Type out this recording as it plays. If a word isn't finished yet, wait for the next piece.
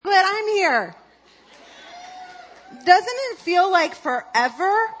year? Doesn't it feel like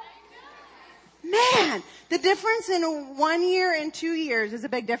forever? Man, the difference in 1 year and 2 years is a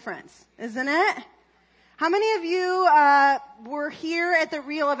big difference, isn't it? How many of you were here at the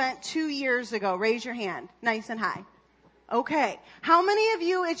Real event 2 years ago? Raise your hand, nice and high. Okay. How many of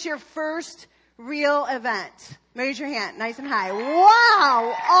you, it's your first Real event? Raise your hand, nice and high.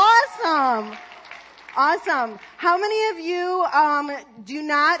 Wow, awesome. Awesome. How many of you do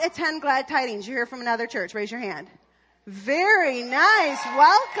not attend Glad Tidings? You're here from another church. Raise your hand. Very nice.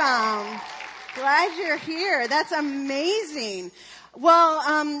 Welcome. Glad you're here. That's amazing. Well,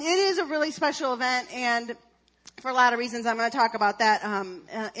 it is a really special event, and for a lot of reasons, I'm going to talk about that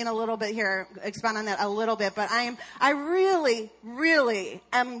in a little bit here, expand on that a little bit. But I really, really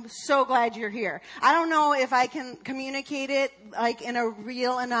am so glad you're here. I don't know if I can communicate it like in a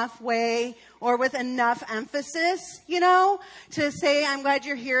real enough way or with enough emphasis, to say I'm glad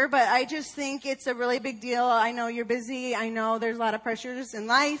you're here. But I just think it's a really big deal. I know you're busy. I know there's a lot of pressures in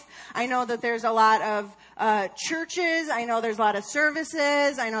life. I know that there's a lot of churches. I know there's a lot of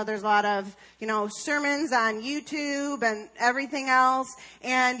services. I know there's a lot of, sermons on YouTube and everything else.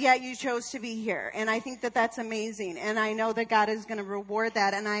 And yet you chose to be here. And I think that that's amazing. And I know that God is going to reward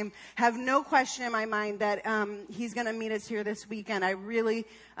that. And I have no question in my mind that He's going to meet us here this weekend. I really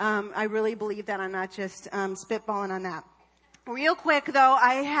believe that. I'm not just spitballing on that. Real quick, though,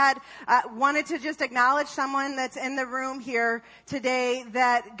 I had wanted to just acknowledge someone that's in the room here today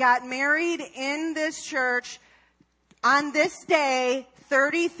that got married in this church on this day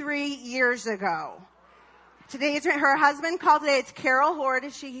 33 years ago. Today, her husband called today. It's Carol Horde.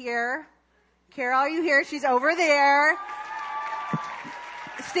 Is she here? Carol, are you here? She's over there.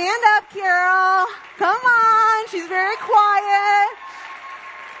 Stand up, Carol. Come on. She's very quiet.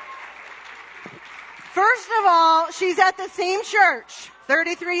 First of all, she's at the same church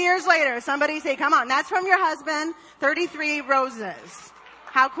 33 years later. Somebody say, come on, that's from your husband, 33 roses.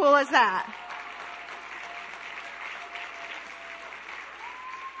 How cool is that?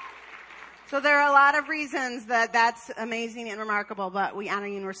 So there are a lot of reasons that that's amazing and remarkable, but we honor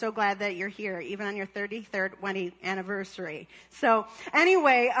you and we're so glad that you're here, even on your 33rd wedding anniversary. So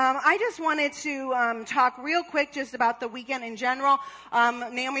anyway, I just wanted to talk real quick just about the weekend in general.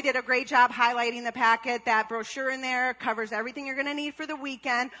 Naomi did a great job highlighting the packet. That brochure in there covers everything you're going to need for the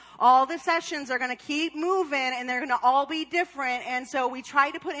weekend. All the sessions are going to keep moving and they're going to all be different. And so we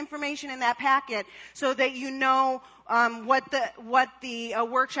try to put information in that packet so that you know what the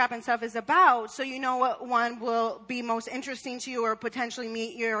workshop and stuff is about, so you know what one will be most interesting to you or potentially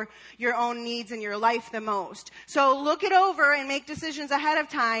meet your own needs in your life the most. So look it over and make decisions ahead of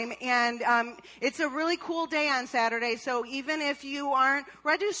time. And it's a really cool day on Saturday. So even if you aren't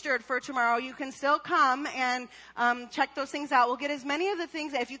registered for tomorrow, you can still come and check those things out. We'll get as many of the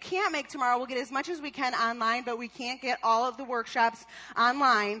things. If you can't make tomorrow, we'll get as much as we can online, but we can't get all of the workshops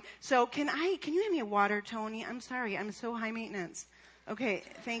online. So can you hand me a water, Tony? I'm sorry. I'm so high maintenance. Okay,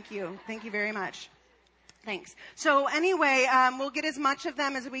 thank you. Thank you very much. Thanks. So anyway, we'll get as much of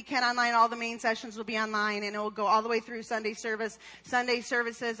them as we can online. All the main sessions will be online, and it will go all the way through Sunday service. Sunday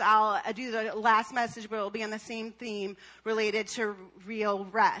services, I'll do the last message, but it will be on the same theme related to real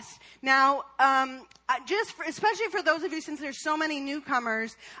rest. Now, especially for those of you, since there's so many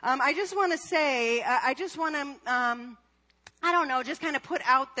newcomers, I just want to say, just kind of put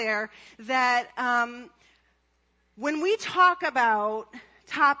out there that when we talk about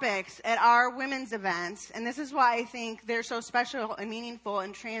topics at our women's events, and this is why I think they're so special and meaningful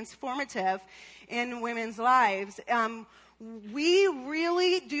and transformative in women's lives, we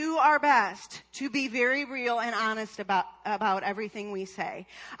really do our best to be very real and honest about everything we say.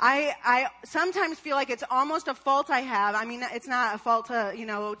 I sometimes feel like it's almost a fault I have. I mean, it's not a fault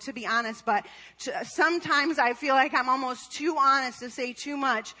to be honest, but sometimes I feel like I'm almost too honest to say too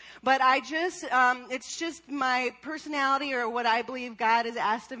much. But it's just my personality or what I believe God has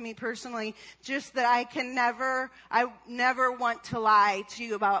asked of me personally, just that I never want to lie to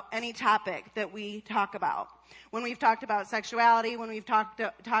you about any topic that we talk about. When we've talked about sexuality, when we've talked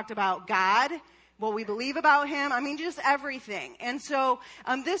about God, what we believe about Him, just everything. And so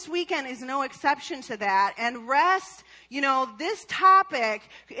this weekend is no exception to that. And rest, this topic,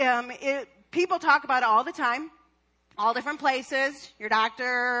 people talk about it all the time, all different places, your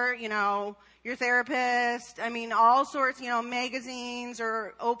doctor, your therapist, all sorts, magazines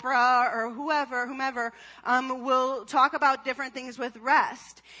or Oprah or whomever, will talk about different things with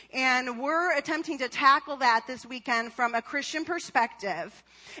rest. And we're attempting to tackle that this weekend from a Christian perspective.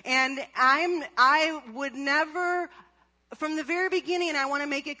 And I would never, from the very beginning, I want to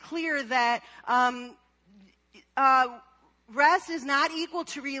make it clear that, rest is not equal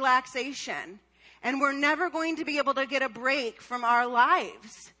to relaxation. And we're never going to be able to get a break from our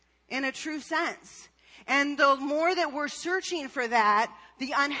lives in a true sense. And the more that we're searching for that,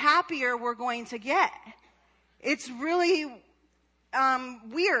 the unhappier we're going to get. It's really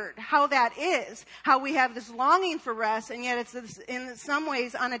weird how that is, how we have this longing for rest, and yet it's in some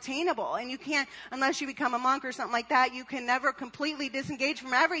ways unattainable. And you can't, unless you become a monk or something like that, you can never completely disengage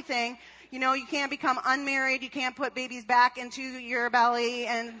from everything. You know, you can't become unmarried. You can't put babies back into your belly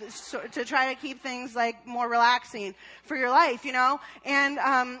and to try to keep things like more relaxing for your life, you know.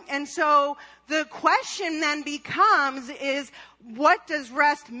 And so the question then becomes is, what does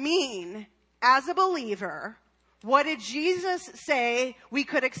rest mean as a believer? What did Jesus say we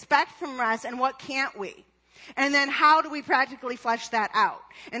could expect from rest, and what can't we? And then how do we practically flesh that out?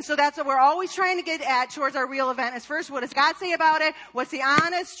 And so that's what we're always trying to get at towards our real event is first, what does God say about it? What's the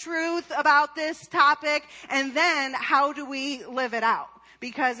honest truth about this topic? And then how do we live it out?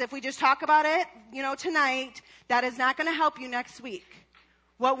 Because if we just talk about it, you know, tonight, that is not going to help you next week.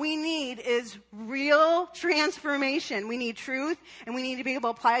 What we need is real transformation. We need truth, and we need to be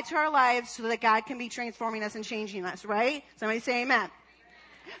able to apply it to our lives so that God can be transforming us and changing us, right? Somebody say amen.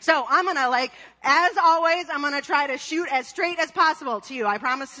 So I'm going to as always, I'm going to try to shoot as straight as possible to you. I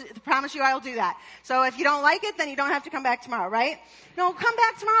promise you I'll do that. So if you don't like it, then you don't have to come back tomorrow, right? No, come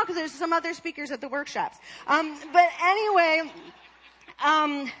back tomorrow because there's some other speakers at the workshops. But anyway,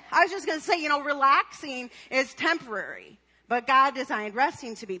 I was just going to say, you know, relaxing is temporary. But God designed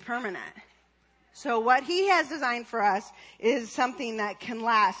resting to be permanent. So what He has designed for us is something that can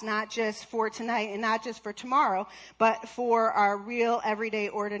last, not just for tonight and not just for tomorrow, but for our real, everyday,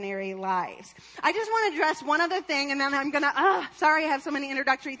 ordinary lives. I just want to address one other thing, and then I'm going to, sorry I have so many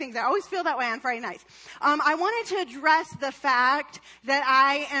introductory things. I always feel that way on Friday nights. I wanted to address the fact that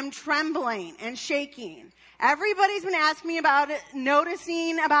I am trembling and shaking. Everybody's been asking me about it,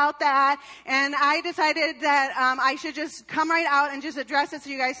 noticing about that, and I decided that I should just come right out and just address it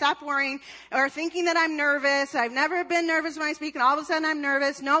so you guys stop worrying or thinking that I'm nervous. I've never been nervous when I speak, and all of a sudden I'm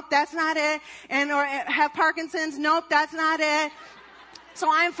nervous. Nope, that's not it. Or have Parkinson's. Nope, that's not it. So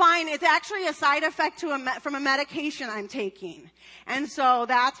I'm fine. It's actually a side effect from a medication I'm taking. And so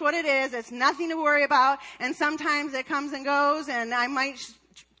that's what it is. It's nothing to worry about. And sometimes it comes and goes, and I might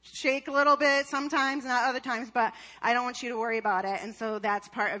shake a little bit sometimes, not other times, but I don't want you to worry about it. And so that's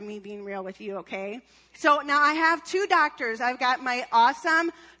part of me being real with you, okay? So now I have two doctors. I've got my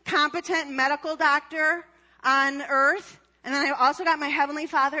awesome, competent medical doctor on earth, and then I've also got my Heavenly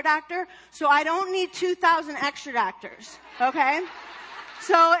Father doctor. So I don't need 2,000 extra doctors, okay?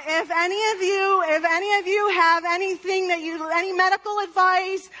 So if any of you have anything any medical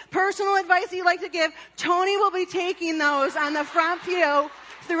advice, personal advice that you'd like to give, Tony will be taking those on the front pew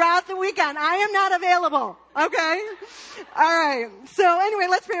throughout the weekend. I am not available. Okay? All right. So anyway,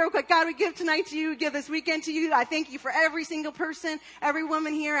 let's pray real quick. God, we give tonight to you, give this weekend to you. I thank you for every single person, every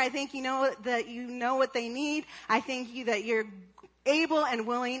woman here. I thank you that you know what they need. I thank you that you're able and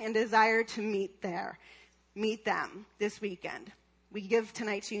willing and desire to meet them this weekend. We give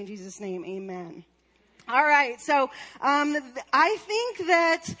tonight to you in Jesus' name. Amen. All right, so I think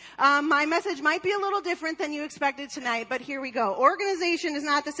that my message might be a little different than you expected tonight, but here we go. Organization is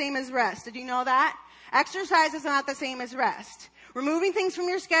not the same as rest. Did you know that? Exercise is not the same as rest. Removing things from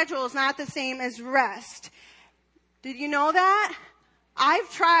your schedule is not the same as rest. Did you know that? I've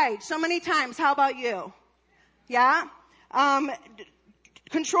tried so many times. How about you? Yeah?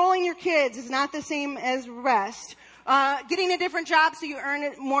 Controlling your kids is not the same as rest. Getting a different job so you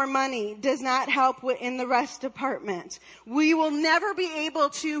earn more money does not help in the rest department. We will never be able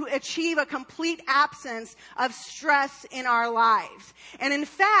to achieve a complete absence of stress in our lives. And in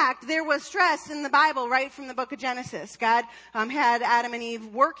fact, there was stress in the Bible right from the book of Genesis. God had Adam and Eve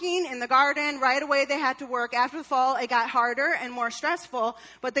working in the garden. Right away they had to work. After the fall, it got harder and more stressful,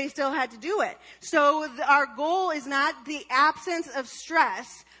 but they still had to do it. So our goal is not the absence of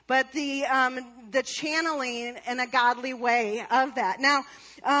stress, but the channeling in a godly way of that. Now,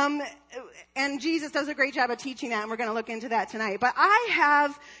 and Jesus does a great job of teaching that, and we're going to look into that tonight. But I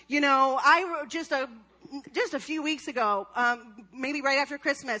have, just a few weeks ago, maybe right after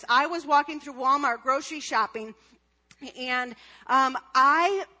Christmas, I was walking through Walmart grocery shopping, and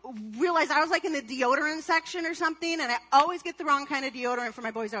I realized I was in the deodorant section or something, and I always get the wrong kind of deodorant for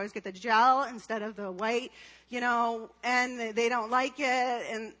my boys. I always get the gel instead of the white, and they don't like it.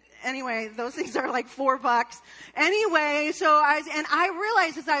 And anyway, those things are like $4. Anyway, so I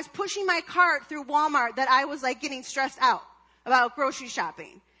realized as I was pushing my cart through Walmart that I was getting stressed out about grocery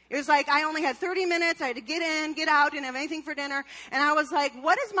shopping. It was I only had 30 minutes. I had to get in, get out, didn't have anything for dinner. And I was like,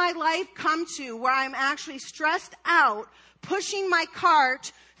 what has my life come to where I'm actually stressed out pushing my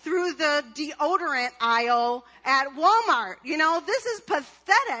cart through the deodorant aisle at Walmart. You know, this is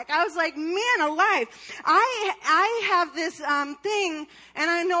pathetic. I was like, man alive. I have this thing, and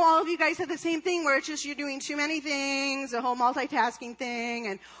I know all of you guys have the same thing where it's just you're doing too many things, the whole multitasking thing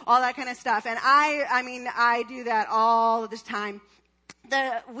and all that kind of stuff. And I do that all the time.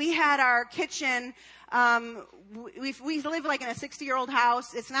 We had our kitchen, we live like in a 60-year-old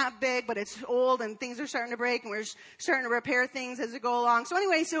house. It's not big, but it's old and things are starting to break and we're starting to repair things as we go along. So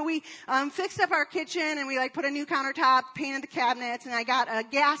anyway, we fixed up our kitchen and we like put a new countertop, painted the cabinets, and I got a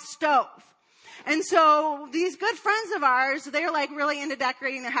gas stove. And so these good friends of ours, they're like really into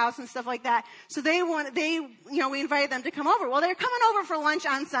decorating their house and stuff like that. So we invited them to come over. Well, they're coming over for lunch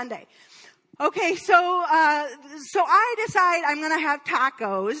on Sunday. Okay, so I decide I'm going to have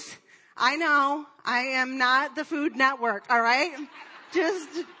tacos. I know, I am not the Food Network, all right?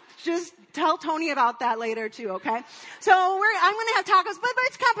 Just tell Tony about that later too, okay? So I'm going to have tacos, but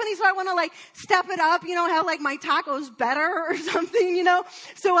it's company, so I want to like step it up, you know, have like my tacos better or something, you know?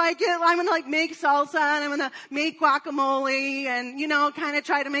 So I'm going to like make salsa and I'm going to make guacamole and, you know, kind of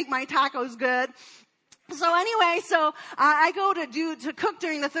try to make my tacos good. So anyway, I go to cook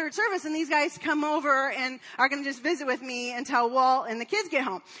during the third service, and these guys come over and are going to just visit with me until Walt and the kids get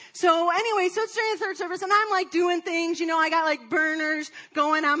home. So anyway, it's during the third service, and I'm like doing things, you know, I got like burners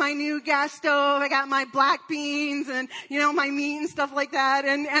going on my new gas stove. I got my black beans and, you know, my meat and stuff like that,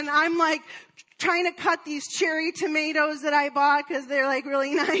 and I'm like trying to cut these cherry tomatoes that I bought because they're like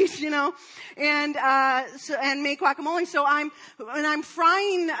really nice, you know, and make guacamole. So I'm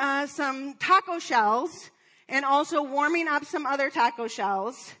frying some taco shells and also warming up some other taco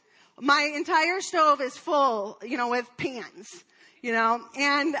shells. My entire stove is full, you know, with pans, you know,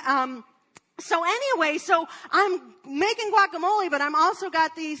 and so I'm making guacamole, but I'm also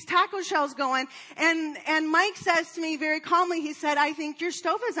got these taco shells going, and Mike says to me very calmly, he said, "I think your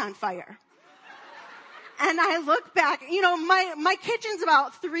stove is on fire." And I look back, you know, my kitchen's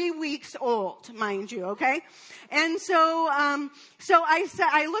about 3 weeks old, mind you, okay? And so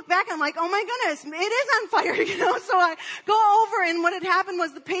I look back and I'm like, oh my goodness, it is on fire, you know? So I go over, and what had happened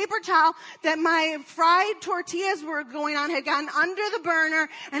was the paper towel that my fried tortillas were going on had gotten under the burner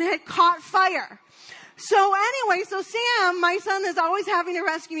and had caught fire. So anyway, Sam, my son is always having to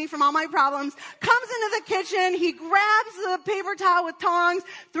rescue me from all my problems, comes into the kitchen, he grabs the paper towel with tongs,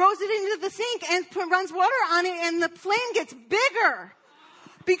 throws it into the sink, and runs water on it, and the flame gets bigger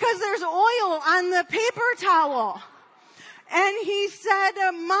because there's oil on the paper towel. And he said,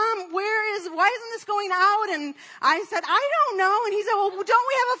 Mom, why isn't this going out? And I said, I don't know. And he said, well, don't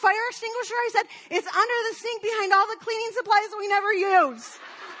we have a fire extinguisher? I said, it's under the sink behind all the cleaning supplies that we never use.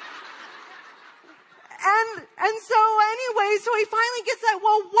 And so anyway, so he finally gets that.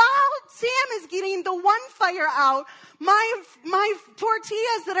 Well, while Sam is getting the one fire out, my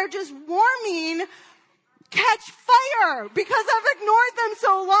tortillas that are just warming catch fire because I've ignored them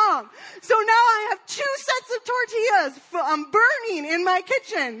so long. So now I have 2 sets of tortillas burning in my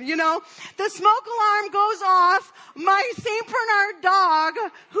kitchen, you know. The smoke alarm goes off. My St. Bernard dog,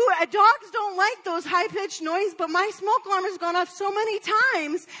 dogs don't like those high-pitched noise, but my smoke alarm has gone off so many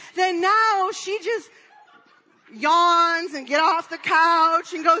times that now she just yawns and get off the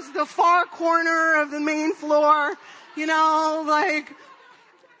couch and goes to the far corner of the main floor, you know, like,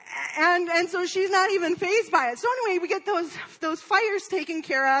 and so she's not even fazed by it. So anyway, we get those fires taken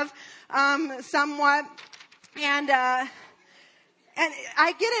care of, somewhat, and I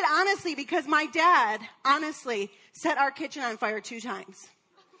get it honestly because my dad honestly set our kitchen on fire 2 times.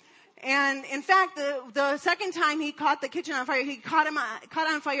 And in fact, the second time he caught the kitchen on fire, he caught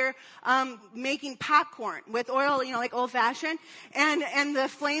on fire making popcorn with oil, you know, like old fashioned, and the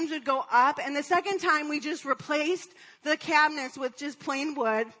flames would go up. And the second time we just replaced the cabinets with just plain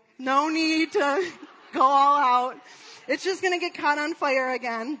wood. No need to go all out. It's just going to get caught on fire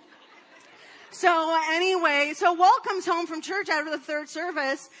again. So anyway, Walt comes home from church after the third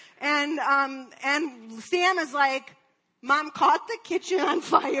service, and Sam is like, Mom caught the kitchen on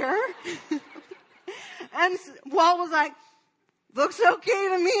fire. And Walt was like, looks okay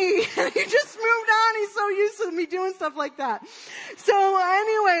to me. And he just moved on. He's so used to me doing stuff like that. So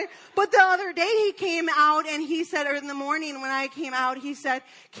anyway, but the other day he came out and he said, or in the morning when I came out, he said,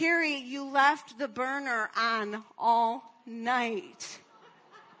 Carrie, you left the burner on all night.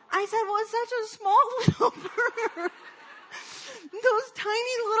 I said, well, it's such a small little burner. Those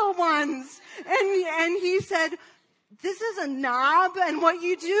tiny little ones. And he said, this is a knob, and what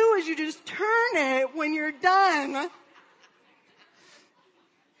you do is you just turn it when you're done.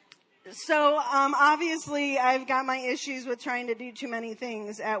 So, obviously, I've got my issues with trying to do too many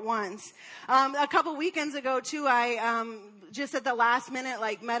things at once. A couple weekends ago, too, I just at the last minute,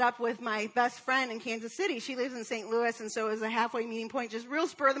 met up with my best friend in Kansas City. She lives in St. Louis, and so it was a halfway meeting point, just real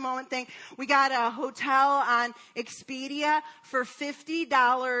spur of the moment thing. We got a hotel on Expedia for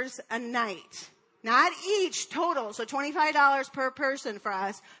 $50 a night. Not each, total. So $25 per person for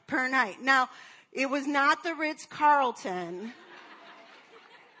us per night. Now, it was not the Ritz-Carlton.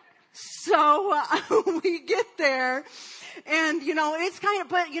 So we get there and, it's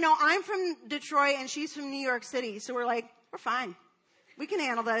but, I'm from Detroit and she's from New York City. So we're like, we're fine. We can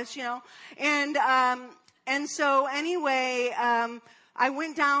handle this, And so anyway, I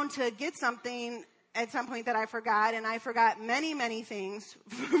went down to get something at some point that I forgot, and I forgot many, many things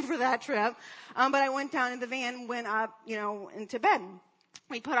for that trip. But I went down in the van, went up, into bed.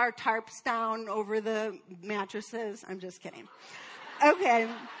 We put our tarps down over the mattresses. I'm just kidding. Okay.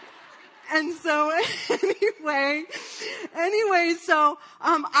 And so anyway, so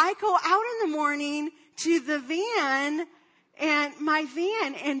I go out in the morning to the van, and my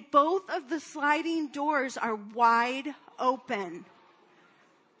van, and both of the sliding doors are wide open.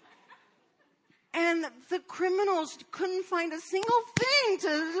 And the criminals couldn't find a single thing to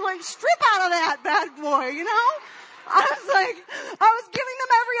strip out of that bad boy, I was giving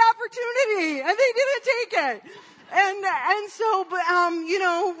them every opportunity, and they didn't take it. And so, but,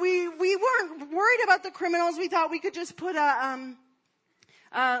 we weren't worried about the criminals. We thought we could just put a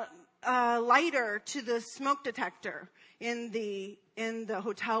lighter to the smoke detector in the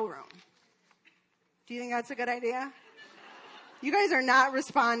hotel room. Do you think that's a good idea? You guys are not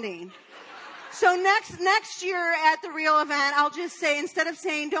responding. So next year at the real event, I'll just say, instead of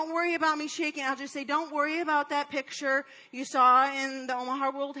saying, don't worry about me shaking, I'll just say, don't worry about that picture you saw in the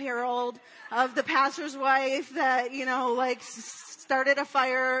Omaha World Herald of the pastor's wife that, started a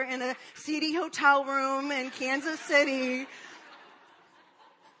fire in a seedy hotel room in Kansas City.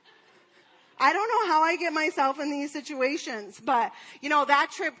 I don't know how I get myself in these situations, but, that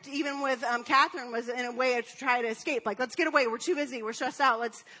trip, even with Catherine, was in a way to try to escape. Let's get away. We're too busy. We're stressed out.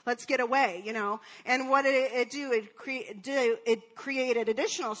 Let's get away, And what did it do? It created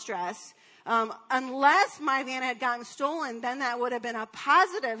additional stress. Unless my van had gotten stolen, then that would have been a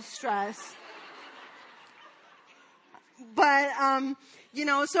positive stress. But,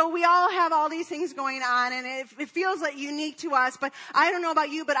 so we all have all these things going on, and it feels unique to us, but I don't know about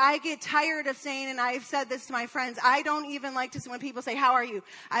you, but I get tired of saying, and I've said this to my friends, I don't even like to, when people say, how are you?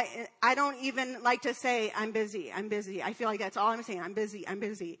 I don't even like to say, I'm busy. I feel like that's all I'm saying. I'm busy.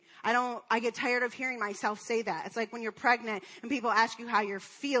 I get tired of hearing myself say that. It's like when you're pregnant and people ask you how you're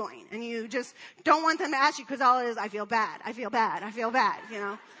feeling, and you just don't want them to ask you because all it is, I feel bad.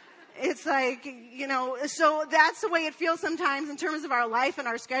 It's so that's the way it feels sometimes in terms of our life and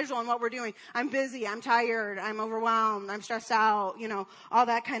our schedule and what we're doing. I'm busy, I'm tired, I'm overwhelmed, I'm stressed out, all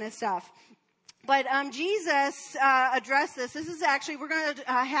that kind of stuff. But Jesus addressed this. This is actually, we're going to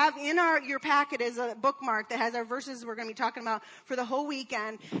have in your packet is a bookmark that has our verses we're going to be talking about for the whole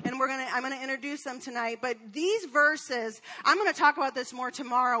weekend. And I'm going to introduce them tonight. But these verses, I'm going to talk about this more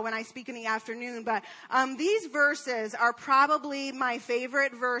tomorrow when I speak in the afternoon. But these verses are probably my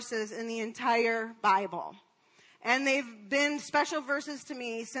favorite verses in the entire Bible. And they've been special verses to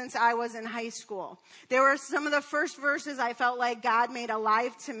me since I was in high school. They were some of the first verses I felt like God made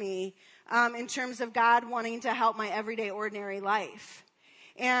alive to me in terms of God wanting to help my everyday, ordinary life.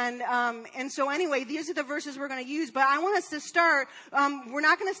 And so anyway, these are the verses we're going to use, but I want us to start, we're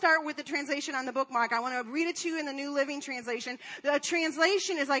not going to start with the translation on the bookmark. I want to read it to you in the New Living Translation. The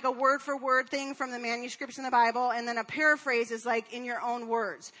translation is like a word for word thing from the manuscripts in the Bible, and then a paraphrase is like in your own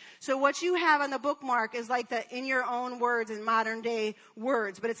words. So what you have on the bookmark is like the in your own words in modern day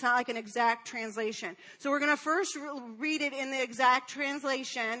words, but it's not like an exact translation. So we're going to first read it in the exact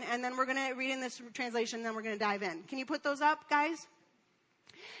translation, and then we're going to read in this translation, and then we're going to dive in. Can you put those up, guys?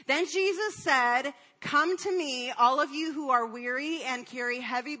 Then Jesus said, "Come to me, all of you who are weary and carry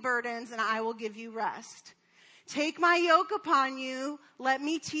heavy burdens, and I will give you rest. Take my yoke upon you. Let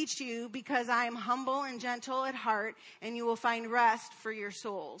me teach you, because I am humble and gentle at heart, and you will find rest for your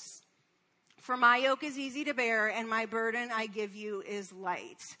souls. For my yoke is easy to bear, and my burden I give you is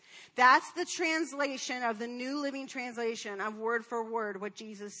light." That's the translation of the New Living Translation of word for word what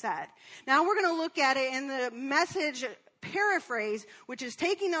Jesus said. Now we're going to look at it in the Message paraphrase, which is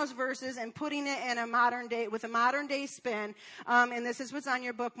taking those verses and putting it in a modern day spin. And this is what's on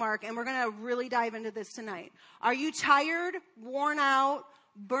your bookmark. And we're going to really dive into this tonight. Are you tired, worn out,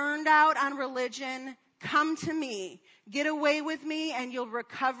 burned out on religion? Come to me. Get away with me, and you'll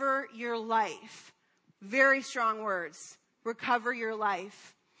recover your life. Very strong words. Recover your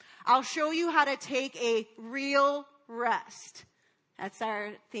life. I'll show you how to take a real rest. That's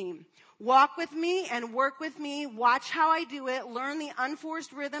our theme. Walk with me and work with me. Watch how I do it. Learn the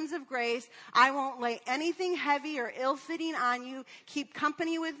unforced rhythms of grace. I won't lay anything heavy or ill-fitting on you. Keep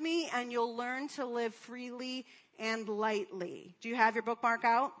company with me and you'll learn to live freely and lightly. Do you have your bookmark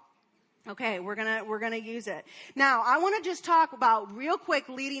out? Okay, we're gonna use it. Now, I want to just talk about real quick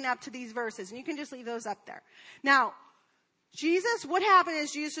leading up to these verses, and you can just leave those up there. Now, Jesus, what happened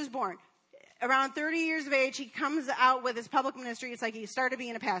is Jesus was born. Around 30 years of age, he comes out with his public ministry. It's like he started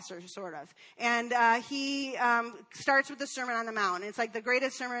being a pastor, sort of. And he starts with the Sermon on the Mount. It's like the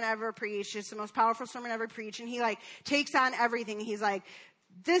greatest sermon ever preached. It's the most powerful sermon ever preached. And he like takes on everything. He's like,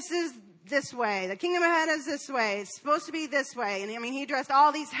 this is this way. The kingdom of heaven is this way. It's supposed to be this way. And I mean, he addressed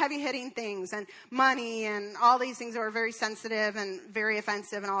all these heavy-hitting things and money and all these things that were very sensitive and very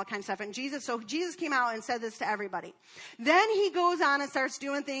offensive and all that kind of stuff. And Jesus came out and said this to everybody. Then he goes on and starts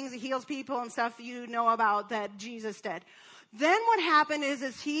doing things. He heals people and stuff you know about that Jesus did. Then what happened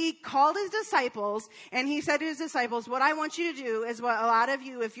is he called his disciples and he said to his disciples, what I want you to do is what a lot of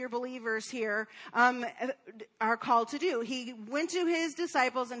you, if you're believers here, are called to do. He went to his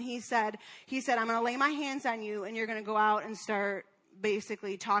disciples and he said, I'm going to lay my hands on you and you're going to go out and start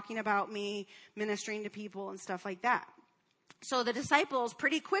basically talking about me, ministering to people and stuff like that. So the disciples,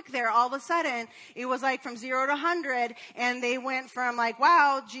 pretty quick there, all of a sudden, it was like from 0 to 100, and they went from like,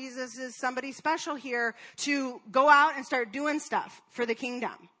 wow, Jesus is somebody special here, to go out and start doing stuff for the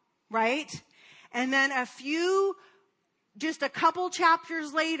kingdom, right? And then just a couple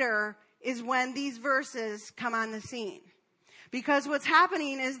chapters later is when these verses come on the scene. Because what's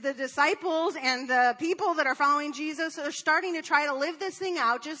happening is the disciples and the people that are following Jesus are starting to try to live this thing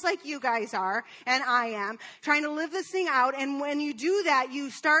out, just like you guys are, and I am, trying to live this thing out. And when you do that, you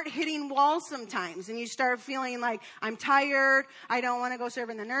start hitting walls sometimes. And you start feeling like, I'm tired. I don't want to go serve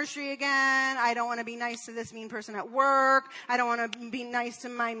in the nursery again. I don't want to be nice to this mean person at work. I don't want to be nice to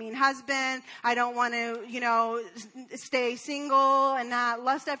my mean husband. I don't want to, stay single and not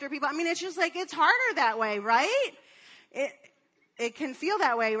lust after people. I mean, it's just like, it's harder that way, right? It can feel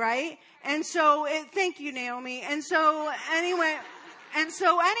that way, right? And so, thank you, Naomi. And so anyway,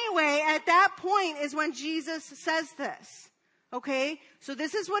 at that point is when Jesus says this. Okay? So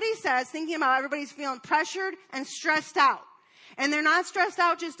this is what he says, thinking about everybody's feeling pressured and stressed out. And they're not stressed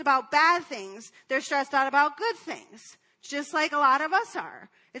out just about bad things. They're stressed out about good things. Just like a lot of us are.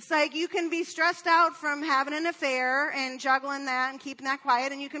 It's like you can be stressed out from having an affair and juggling that and keeping that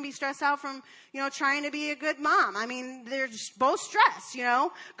quiet, and you can be stressed out from, trying to be a good mom. I mean, they're both stress,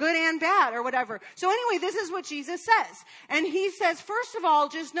 good and bad or whatever. So anyway, this is what Jesus says. And he says, first of all,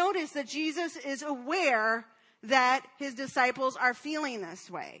 just notice that Jesus is aware that his disciples are feeling this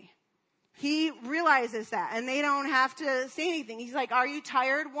way. He realizes that, and they don't have to say anything. He's like, are you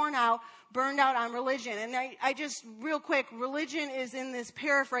tired, worn out, burned out on religion? And I just, real quick, religion is in this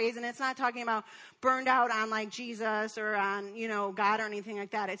paraphrase, and it's not talking about burned out on like Jesus or on, God or anything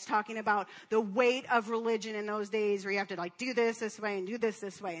like that. It's talking about the weight of religion in those days where you have to like do this way and do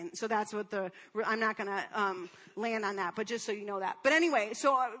this way. And so that's what I'm not going to land on that, but just so you know that. But anyway,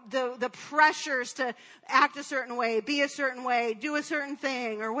 so the pressures to act a certain way, be a certain way, do a certain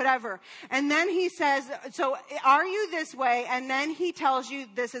thing or whatever. And then he says, so are you this way? And then he tells you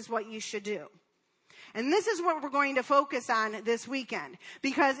this is what you should do. And this is what we're going to focus on this weekend.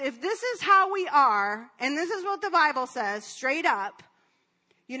 Because if this is how we are, and this is what the Bible says straight up,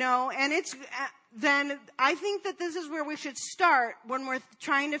 then I think that this is where we should start when we're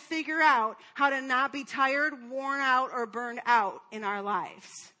trying to figure out how to not be tired, worn out, or burned out in our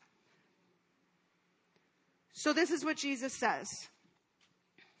lives. So this is what Jesus says.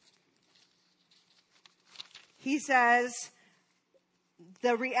 He says,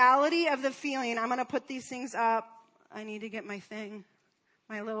 the reality of the feeling, I'm going to put these things up. I need to get my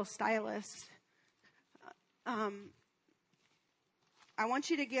little stylus. I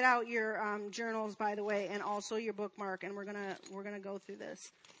want you to get out your journals, by the way, and also your bookmark, and we're gonna go through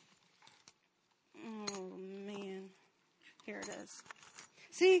this. Oh man, here it is.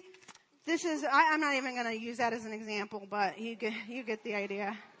 See, this is. I'm not even going to use that as an example, but you get the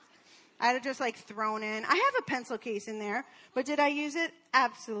idea. I had just like thrown in. I have a pencil case in there, but did I use it?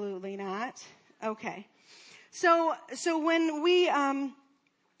 Absolutely not. Okay. So when we, I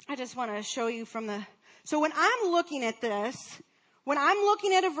just want to show you so when I'm looking at this, when I'm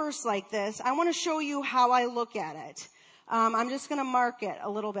looking at a verse like this, I want to show you how I look at it. I'm just going to mark it a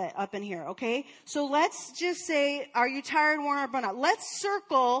little bit up in here, okay? So let's just say, are you tired, worn out, burned out? Let's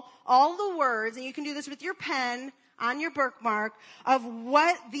circle all the words, and you can do this with your pen, on your bookmark, of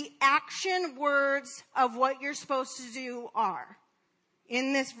what the action words of what you're supposed to do are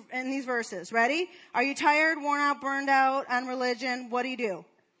in these verses. Ready? Are you tired, worn out, burned out on religion? What do?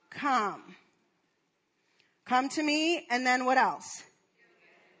 Come. Come to me, and then what else?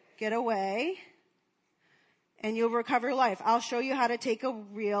 Get away, and you'll recover life. I'll show you how to take a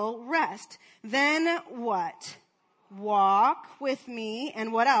real rest. Then what? Walk with me,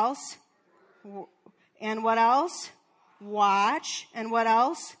 and what else? And what else? Watch, and what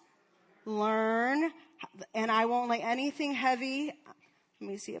else? Learn, and I won't lay anything heavy. Let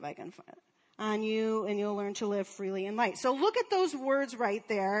me see if I can find it. On you, and you'll learn to live freely in light. So look at those words right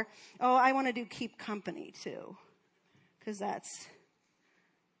there. Oh, I want to do keep company too, because that's...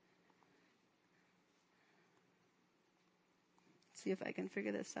 Let's see if I can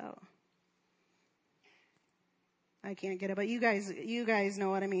figure this out. I can't get it, but you guys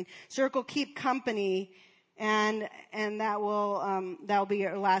know what I mean. Circle keep company, and that'll be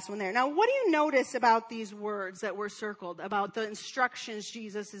your last one there. Now, what do you notice about these words that were circled, about the instructions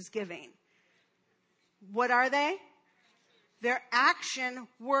Jesus is giving? What are they? They're action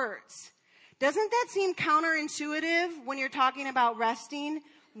words. Doesn't that seem counterintuitive when you're talking about resting?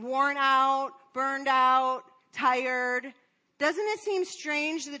 Worn out, burned out, tired. Doesn't it seem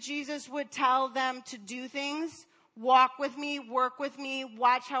strange that Jesus would tell them to do things? Walk with me, work with me,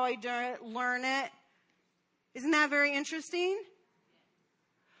 watch how I learn it. Isn't that very interesting?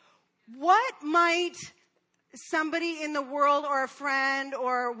 What might somebody in the world or a friend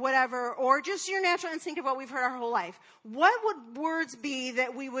or whatever, or just your natural instinct of what we've heard our whole life, what would words be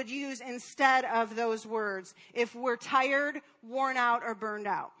that we would use instead of those words if we're tired, worn out, or burned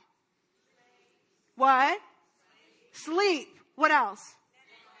out? What? Sleep. What else?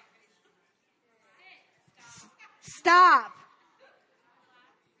 Stop.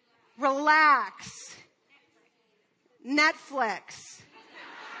 Relax. Netflix.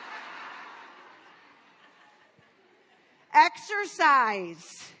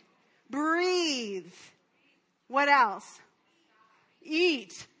 Exercise. Breathe. What else?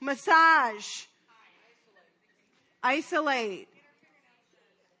 Eat. Massage. Isolate.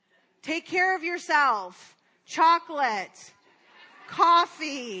 Take care of yourself. Chocolate.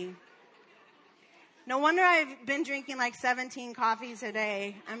 Coffee. No wonder I've been drinking like 17 coffees a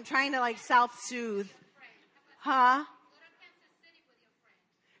day. I'm trying to self-soothe. Huh?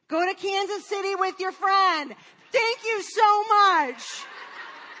 Go to Kansas City with your friend. Thank you so much.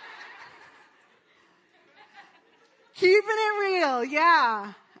 Keeping it real.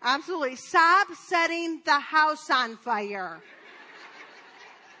 Yeah, absolutely. Stop setting the house on fire.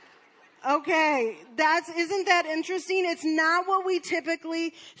 Okay, isn't that interesting? It's not what we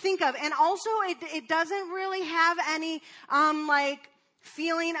typically think of. And also, it doesn't really have any,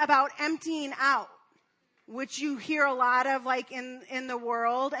 feeling about emptying out, which you hear a lot of, in the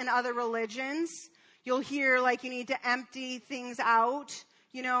world and other religions. You'll hear, you need to empty things out,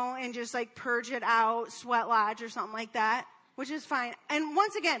 and just, purge it out, sweat lodge or something like that, which is fine. And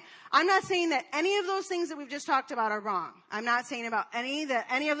once again, I'm not saying that any of those things that we've just talked about are wrong. I'm not saying that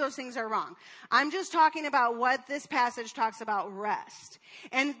any of those things are wrong. I'm just talking about what this passage talks about rest.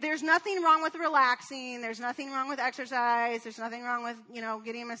 And there's nothing wrong with relaxing. There's nothing wrong with exercise. There's nothing wrong with,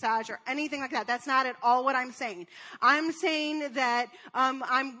 getting a massage or anything like that. That's not at all what I'm saying. I'm saying that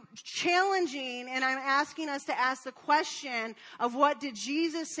I'm challenging and I'm asking us to ask the question of what did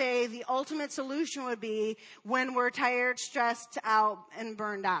Jesus say the ultimate solution would be when we're tired, stressed out, and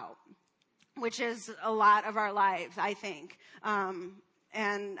burned out, which is a lot of our lives, I think.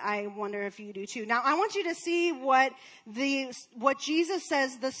 And I wonder if you do too. Now, I want you to see what Jesus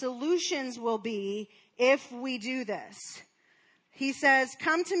says the solutions will be if we do this. He says,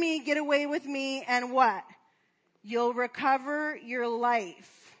 come to me, get away with me, and what? You'll recover your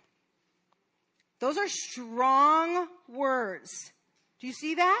life. Those are strong words. Do you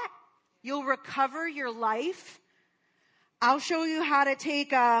see that? You'll recover your life. I'll show you how to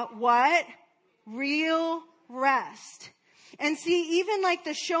take a what? Real rest. And see, even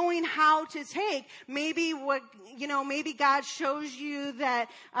the showing how to take, maybe God shows you that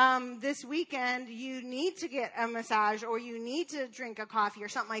this weekend you need to get a massage or you need to drink a coffee or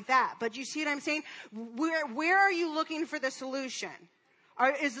something like that. But you see what I'm saying? Where are you looking for the solution?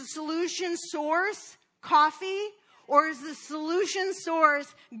 Is the solution source coffee? Or is the solution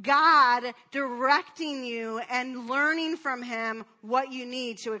source God directing you and learning from Him what you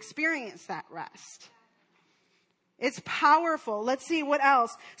need to experience that rest? It's powerful. Let's see what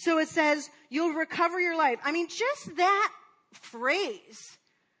else. So it says, you'll recover your life. Just that phrase.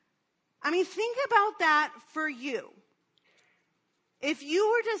 Think about that for you. If you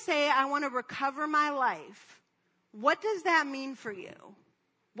were to say, I want to recover my life, what does that mean for you?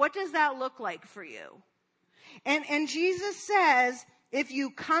 What does that look like for you? And Jesus says, If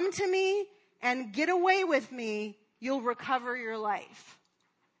you come to me and get away with me, you'll recover your life.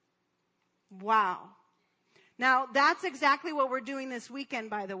 Wow. Now, that's exactly what we're doing this weekend,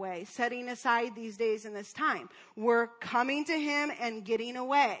 by the way, setting aside these days and this time. We're coming to him and getting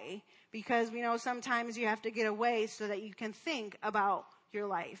away, because we know sometimes you have to get away so that you can think about your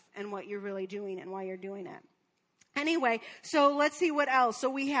life and what you're really doing and why you're doing it. Anyway, so let's see what else. So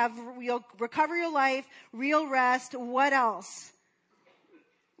we have, you'll recover your life, real rest. What else?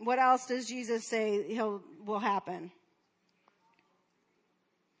 What else does Jesus say will happen?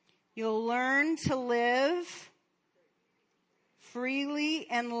 You'll learn to live freely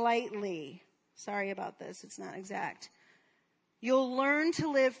and lightly. Sorry about this. It's not exact. You'll learn to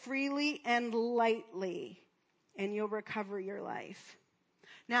live freely and lightly, and you'll recover your life.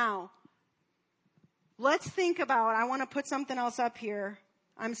 Now, let's think about, I want to put something else up here.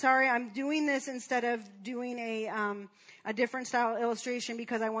 I'm sorry, I'm doing this instead of doing a different style illustration,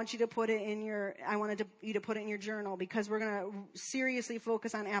 because I want you to put it in your, you to put it in your journal, because we're going to seriously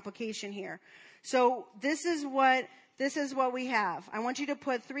focus on application here. So this is what we have. I want you to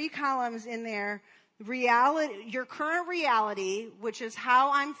put 3 columns in there. Reality, your current reality, which is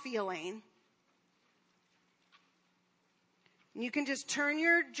how I'm feeling. You can just turn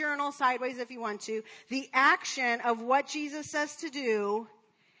your journal sideways if you want to. The action of what Jesus says to do,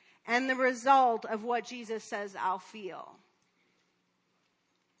 and the result of what Jesus says I'll feel.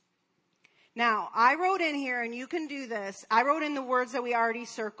 Now, I wrote in here, and you can do this, I wrote in the words that we already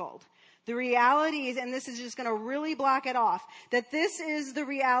circled. The reality is, and this is just going to really block it off, that this is the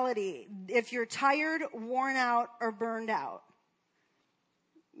reality if you're tired, worn out, or burned out.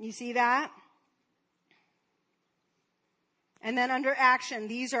 You see that? And then under action,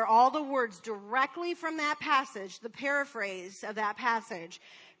 these are all the words directly from that passage, the paraphrase of that passage.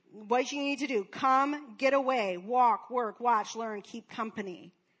 What you need to do: come, get away, walk, work, watch, learn, keep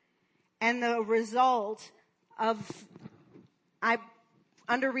company. And the result of,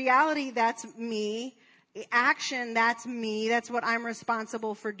 under reality, that's me. Action, that's me. That's what I'm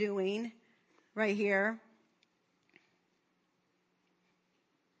responsible for doing right here.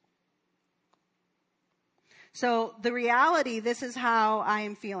 So the reality, this is how I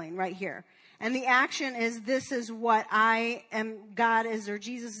am feeling right here. And the action is, this is what I am, God is, or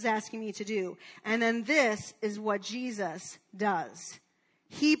Jesus is asking me to do. And then this is what Jesus does.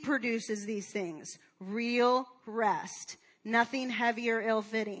 He produces these things: real rest, nothing heavy or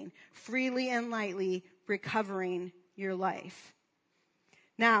ill-fitting, freely and lightly recovering your life.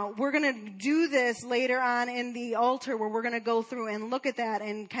 Now, we're going to do this later on in the altar, where we're going to go through and look at that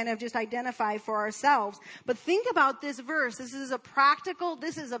and kind of just identify for ourselves. But think about this verse. This is a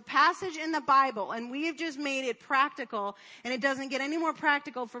passage in the Bible, and we have just made it practical, and it doesn't get any more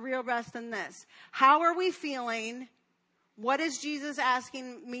practical for real rest than this. How are we feeling? What is Jesus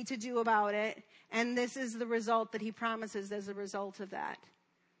asking me to do about it? And this is the result that he promises as a result of that.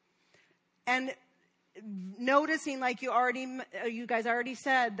 And noticing, like you guys already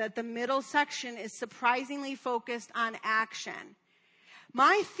said, that the middle section is surprisingly focused on action.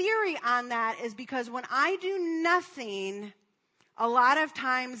 My theory on that is because when I do nothing, a lot of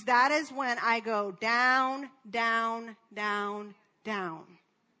times that is when I go down, down, down, down.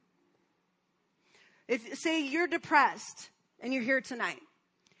 If, say, you're depressed and you're here tonight.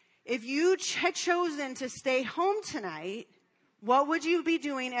 If you had chosen to stay home tonight, what would you be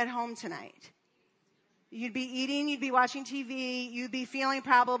doing at home tonight? You'd be eating, you'd be watching TV, you'd be feeling you'd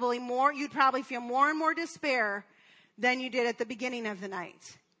probably feel more and more despair than you did at the beginning of the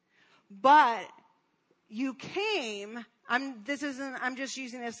night. But you came, I'm just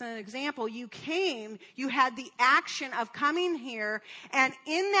using this as an example. You had the action of coming here, and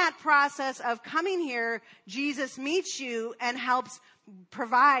in that process of coming here, Jesus meets you and helps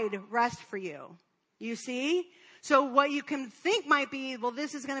provide rest for you. You see? So what you can think might be, well,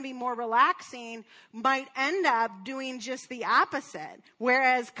 this is going to be more relaxing, might end up doing just the opposite.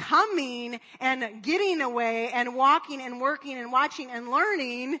 Whereas coming and getting away and walking and working and watching and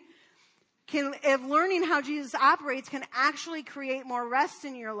learning, if learning how Jesus operates can actually create more rest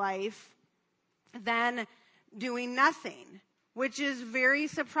in your life than doing nothing, which is very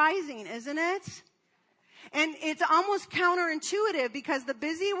surprising, isn't it? And it's almost counterintuitive, because the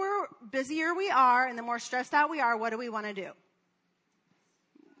busier we are and the more stressed out we are, what do we want to do?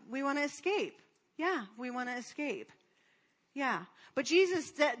 We want to escape. Yeah, we want to escape. Yeah. But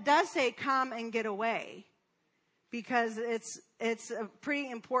Jesus does say, come and get away, because it's a pretty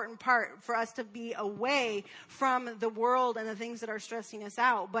important part for us to be away from the world and the things that are stressing us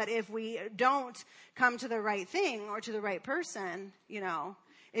out. But if we don't come to the right thing or to the right person,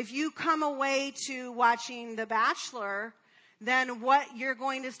 if you come away to watching The Bachelor, then what you're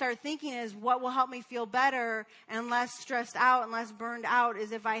going to start thinking is, what will help me feel better and less stressed out and less burned out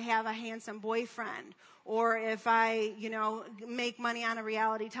is if I have a handsome boyfriend, or if I, make money on a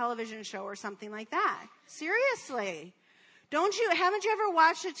reality television show or something like that. Seriously. Haven't you ever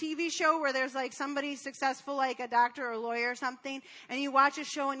watched a TV show where there's like somebody successful, like a doctor or a lawyer or something, and you watch a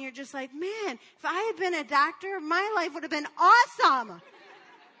show and you're just like, man, if I had been a doctor, my life would have been awesome.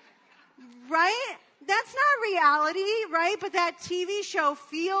 Right? That's not reality, right? But that TV show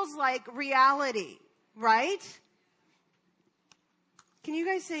feels like reality, right? Can you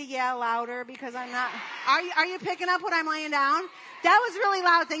guys say yeah louder? Because I'm not, are you picking up what I'm laying down? That was really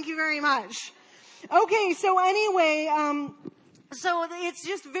loud. Thank you very much. Okay, so anyway, so it's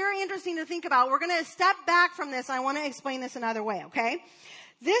just very interesting to think about. We're going to step back from this. I want to explain this another way, okay?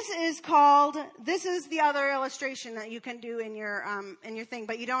 This is the other illustration that you can do in your thing,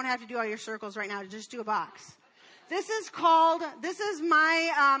 but you don't have to do all your circles right now. Just do a box. This is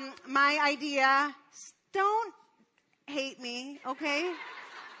my idea. Don't hate me, okay?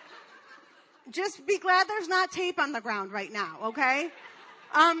 Just be glad there's not tape on the ground right now, okay?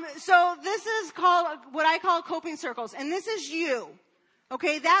 So this is called what I call coping circles, and this is you.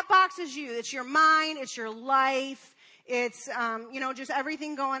 Okay, that box is you. It's your mind, it's your life, it's just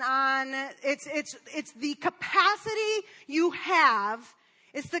everything going on. It's the capacity you have.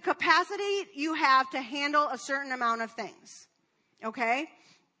 It's the capacity you have to handle a certain amount of things. Okay?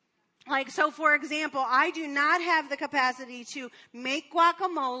 Like, so for example, I do not have the capacity to make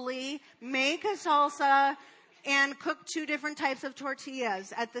guacamole, make a salsa, and cook 2 different types of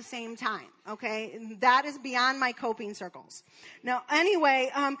tortillas at the same time, okay? That is beyond my coping circles. Now, anyway,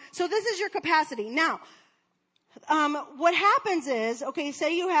 so this is your capacity. Now, what happens is, okay,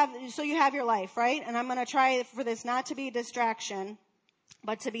 say you have your life, right? And I'm going to try for this not to be a distraction,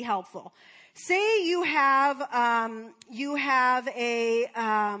 but to be helpful. Say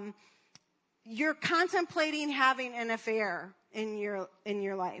you're contemplating having an affair in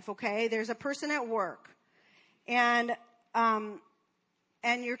your life, okay? There's a person at work. And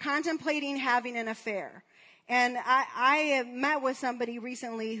you're contemplating having an affair. And I have met with somebody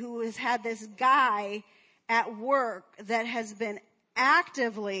recently who has had this guy at work that has been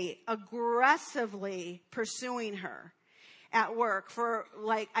aggressively pursuing her at work for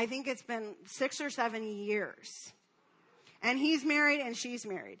I think it's been 6 or 7 years. And he's married and she's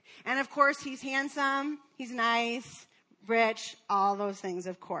married. And of course he's handsome, he's nice, rich, all those things,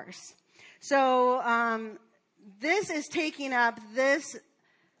 of course. So, this is taking up this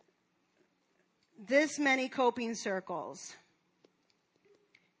many coping circles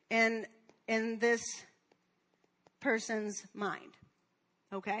in this person's mind.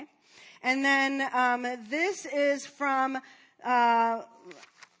 Okay? And then this is from I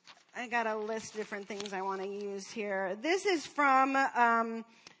got a list of different things I want to use here. This is from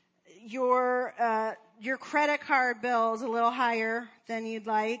your credit card bill is a little higher than you'd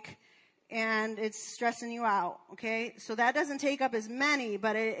like. And it's stressing you out, okay? So that doesn't take up as many,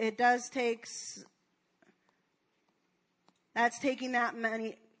 but it does that's taking that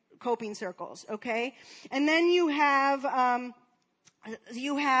many coping circles, okay? And then you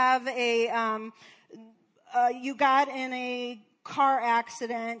got in a car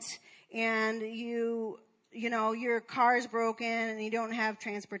accident and your car is broken and you don't have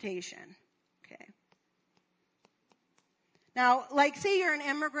transportation. Now, say you're an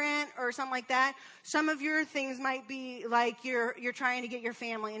immigrant or something like that, some of your things might be like you're trying to get your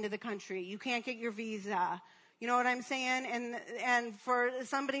family into the country. You can't get your visa. You know what I'm saying? And for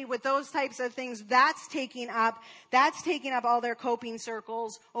somebody with those types of things, that's taking up all their coping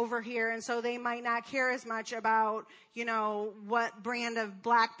circles over here. And so they might not care as much about, what brand of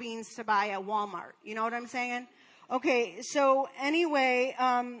black beans to buy at Walmart. You know what I'm saying? Okay. So anyway,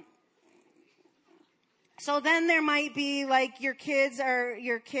 so then there might be your kids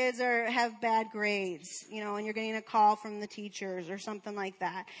have bad grades, and you're getting a call from the teachers or something like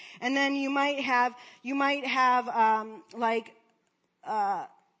that. And then you might have you might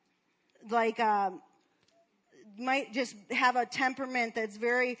just have a temperament that's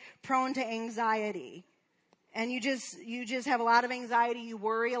very prone to anxiety. And you just have a lot of anxiety, you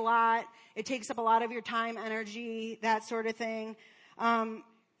worry a lot, it takes up a lot of your time, energy, that sort of thing. And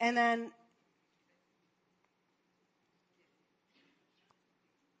then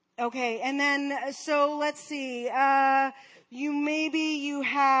okay, and then, so let's see, you're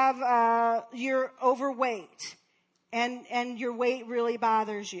overweight, and your weight really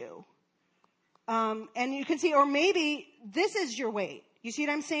bothers you. And you can see, or maybe this is your weight. You see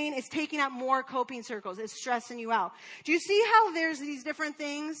what I'm saying? It's taking up more coping circles. It's stressing you out. Do you see how there's these different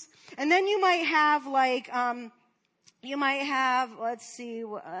things? And then you might have You might have, let's see,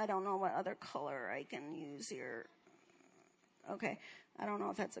 I don't know what other color I can use here. Okay. I don't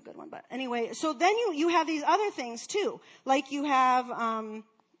know if that's a good one, but anyway, so then you have these other things too. Like you have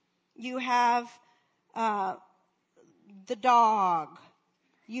the dog.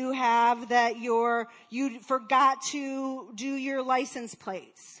 You have that you forgot to do your license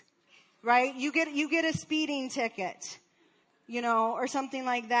plates, right? You get a speeding ticket, or something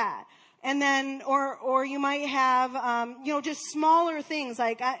like that. And then, or you might have, just smaller things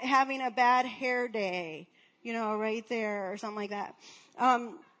like having a bad hair day, right there or something like that.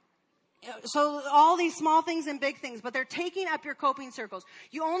 So all these small things and big things, but they're taking up your coping circles.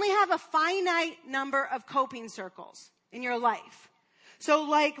 You only have a finite number of coping circles in your life. So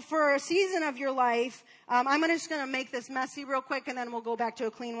like for a season of your life, I'm just going to make this messy real quick and then we'll go back to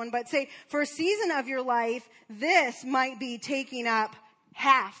a clean one. But say for a season of your life, this might be taking up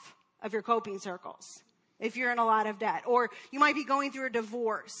half of your coping circles if you're in a lot of debt. Or you might be going through a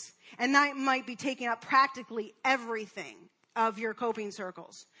divorce and that might be taking up practically everything of your coping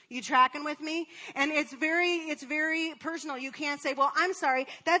circles. You tracking with me? And it's very personal. You can't say, well, I'm sorry,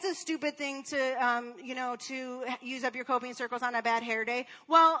 that's a stupid thing to use up your coping circles on a bad hair day.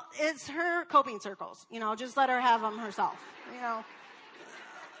 Well, it's her coping circles. Just let her have them herself.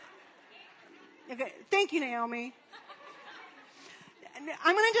 Okay. Thank you, Naomi.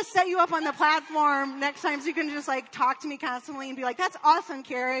 I'm going to just set you up on the platform next time so you can just talk to me constantly and be like, that's awesome,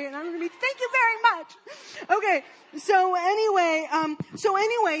 Carrie. And I'm going to be, thank you very much. Okay. So anyway,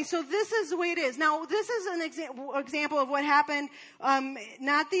 so this is the way it is. Now, this is an example of what happened.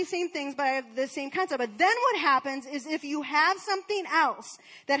 Not these same things, but the same concept. But then what happens is if you have something else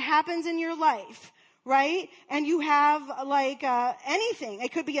that happens in your life, right? And you have anything.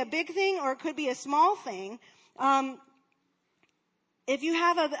 It could be a big thing or it could be a small thing. If you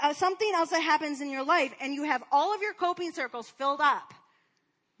have something else that happens in your life and you have all of your coping circles filled up,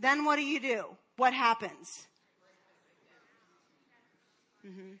 then what do? What happens?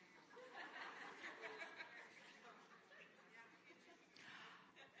 Mm-hmm.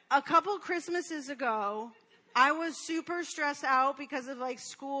 A couple Christmases ago, I was super stressed out because of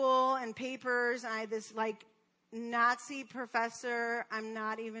school and papers. And I had this Nazi professor. I'm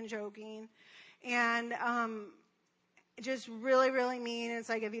not even joking. And, just really, really mean. It's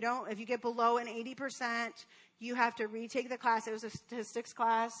if you get below an 80%, you have to retake the class. It was a statistics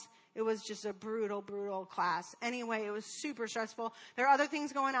class. It was just a brutal, brutal class. Anyway, it was super stressful. There are other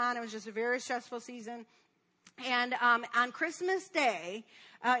things going on. It was just a very stressful season. And, on Christmas Day,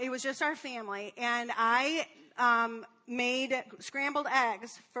 it was just our family and I, made scrambled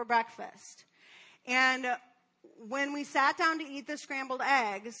eggs for breakfast. And when we sat down to eat the scrambled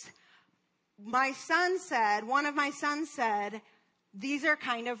eggs, one of my sons said, these are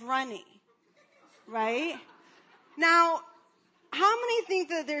kind of runny, right? Now, how many think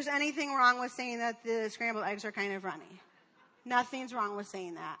that there's anything wrong with saying that the scrambled eggs are kind of runny? Nothing's wrong with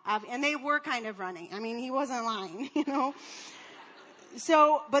saying that. And they were kind of runny. I mean, he wasn't lying,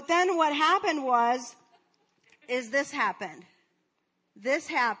 So, but then what happened is this happened. This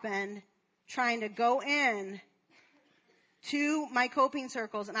happened trying to go in to my coping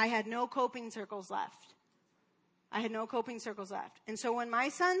circles, and I had no coping circles left. And so when my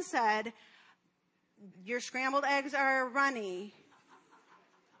son said, your scrambled eggs are runny,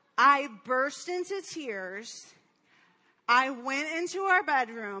 I burst into tears. I went into our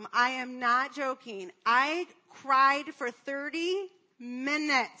bedroom. I am not joking. I cried for 30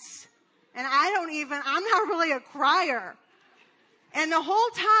 minutes. And I'm not really a crier. And the whole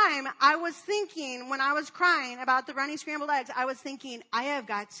time I was thinking, when I was crying about the runny scrambled eggs, I was thinking, I have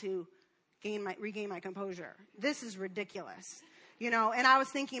got to regain my composure. This is ridiculous. And I was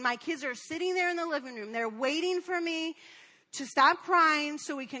thinking, my kids are sitting there in the living room. They're waiting for me to stop crying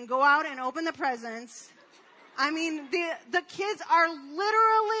so we can go out and open the presents. I mean, the kids are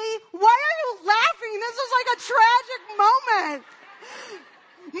literally, why are you laughing? This is like a tragic moment.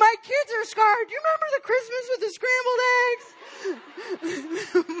 My kids are scarred. Do you remember the Christmas with the scrambled eggs?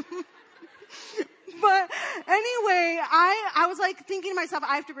 But anyway, I was thinking to myself,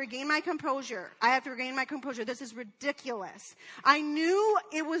 I have to regain my composure. This is ridiculous. I knew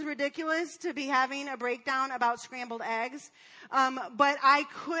it was ridiculous to be having a breakdown about scrambled eggs. But I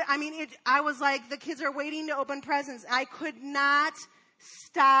was like, the kids are waiting to open presents. I could not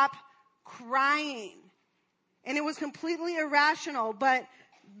stop crying. And it was completely irrational, but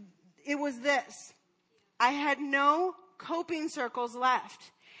it was this. I had no coping circles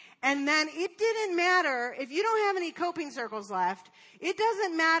left. And then it didn't matter if you don't have any coping circles left. It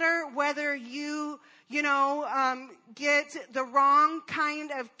doesn't matter whether you get the wrong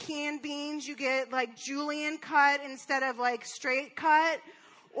kind of canned beans. You get like julienne cut instead of like straight cut,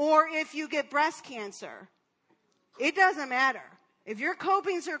 or if you get breast cancer. It doesn't matter. If your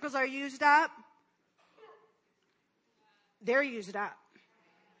coping circles are used up, they're used up.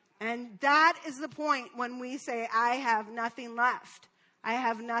 And that is the point when we say, I have nothing left. I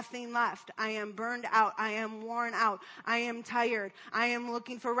have nothing left. I am burned out. I am worn out. I am tired. I am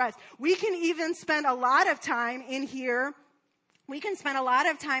looking for rest. We can even spend a lot of time in here. A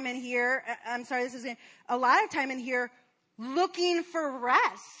lot of time in here looking for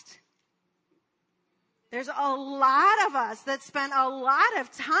rest. There's a lot of us that spend a lot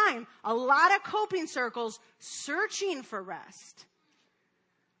of time, a lot of coping circles searching for rest.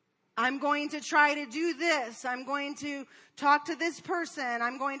 I'm going to try to do this. I'm going to talk to this person.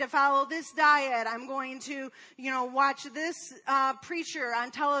 I'm going to follow this diet. I'm going to, watch this preacher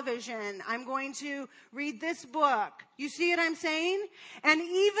on television. I'm going to read this book. You see what I'm saying? And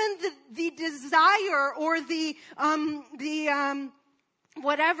even the desire or the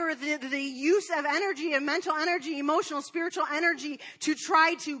use of energy, of mental energy, emotional, spiritual energy to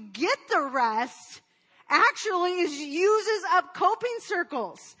try to get the rest actually uses up coping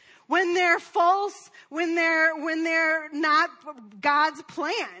circles. When they're false, when they're not God's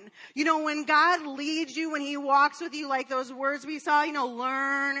plan. When God leads you, when He walks with you, like those words we saw,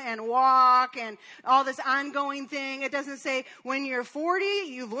 learn and walk and all this ongoing thing. It doesn't say when you're 40,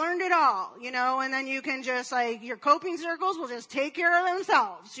 you've learned it all, and then you can just your coping circles will just take care of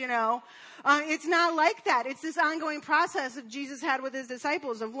themselves, It's not like that. It's this ongoing process that Jesus had with His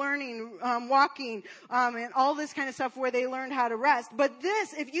disciples of learning, walking, and all this kind of stuff where they learned how to rest. But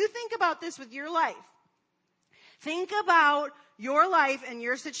this, if you think about this with your life, think about your life and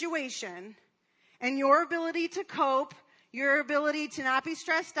your situation and your ability to cope, your ability to not be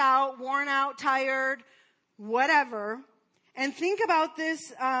stressed out, worn out, tired, whatever. And think about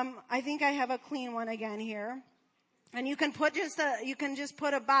this. I think I have a clean one again here. And you can just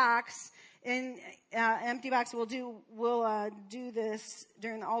put a box in empty box. We'll do this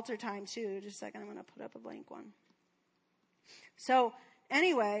during the altar time too. Just a second, I'm going to put up a blank one. So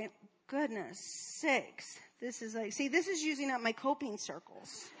anyway, goodness sakes, this is using up my coping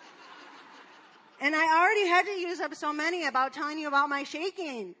circles. And I already had to use up so many about telling you about my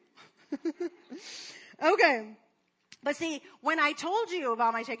shaking. Okay, but see, when I told you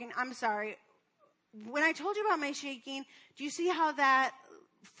about my shaking, I'm sorry. When I told you about my shaking, do you see how that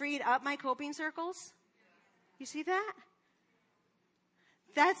freed up my coping circles? You see that?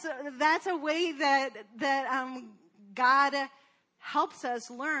 That's a way that God helps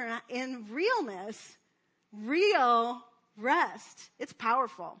us learn in realness, real rest. It's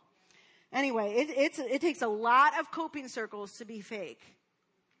powerful. Anyway, it takes a lot of coping circles to be fake.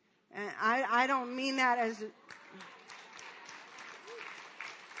 And I don't mean that as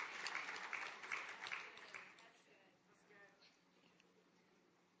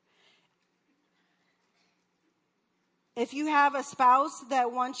if you have a spouse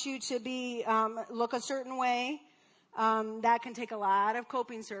that wants you to be look a certain way, that can take a lot of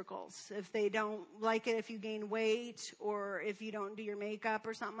coping circles. If they don't like it, if you gain weight, or if you don't do your makeup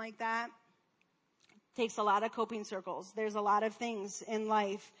or something like that, it takes a lot of coping circles. There's a lot of things in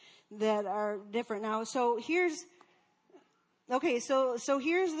life that are different now. So here's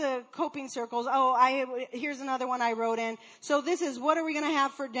the coping circles. Here's another one I wrote in. So this is, what are we going to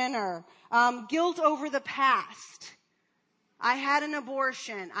have for dinner? Guilt over the past. I had an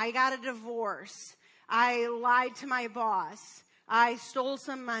abortion. I got a divorce. I lied to my boss. I stole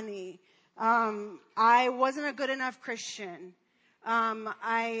some money. I wasn't a good enough Christian.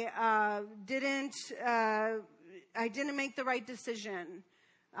 I didn't make the right decision.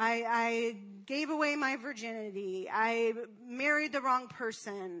 I gave away my virginity. I married the wrong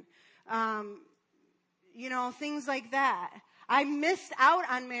person. Things like that. I missed out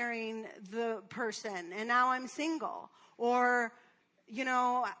on marrying the person, and now I'm single. Or,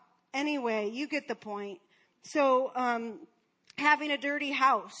 anyway, you get the point. So, having a dirty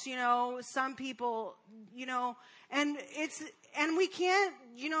house, some people, and we can't,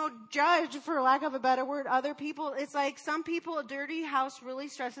 judge, for lack of a better word, other people. It's like some people, a dirty house really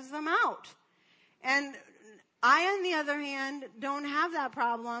stresses them out. And I, on the other hand, don't have that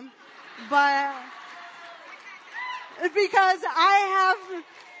problem, but because I have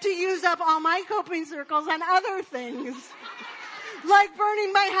to use up all my coping circles on other things, like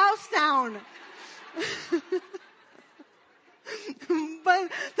burning my house down.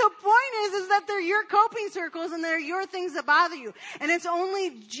 But the point is that they're your your coping circles and they're your things that bother you. And it's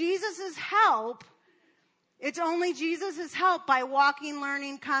only Jesus' help. It's only Jesus' help by walking,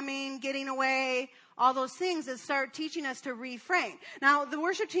 learning, coming, getting away, all those things that start teaching us to reframe. Now, the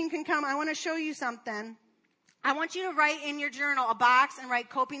worship team can come. I want to show you something. I want you to write in your journal a box and write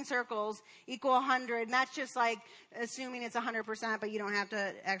coping circles equal 100. And that's just like assuming it's 100%, but you don't have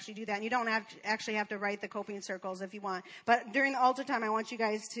to actually do that. And you don't actually have to write the coping circles if you want. But during the altar time, I want you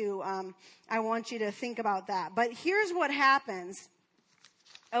guys to, I want you to think about that. But here's what happens.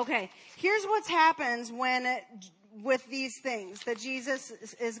 Okay, here's what happens with these things that Jesus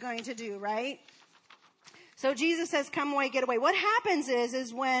is going to do, right? So Jesus says, come away, get away. What happens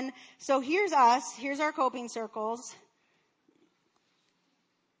is when, so here's us, here's our coping circles.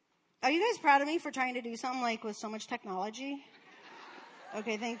 Are you guys proud of me for trying to do something like with so much technology?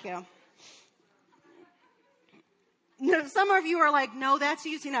 Okay, thank you. No, some of you are like, no, that's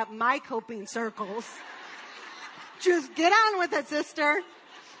using up my coping circles. Just get on with it, sister.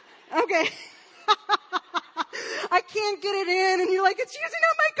 Okay. I can't get it in, and you're like, it's using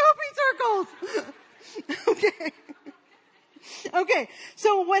up my coping circles. Okay.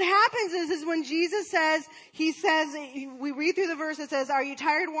 So what happens is when Jesus says, we read through the verse, it says, are you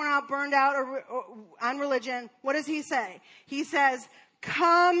tired, worn out, burned out or on religion? What does he say? He says,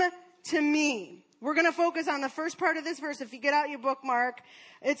 come to me. We're going to focus on the first part of this verse. If you get out your bookmark,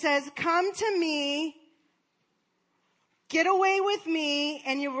 it says, come to me, get away with me,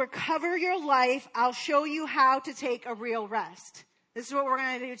 and you'll recover your life. I'll show you how to take a real rest. This is what we're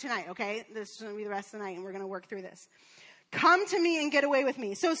going to do tonight, okay? This is going to be the rest of the night, and we're going to work through this. Come to me and get away with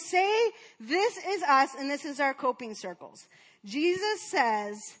me. So say, this is us, and this is our coping circles. Jesus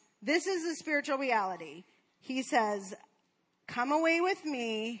says, this is the spiritual reality. He says, come away with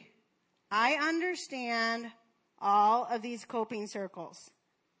me. I understand all of these coping circles.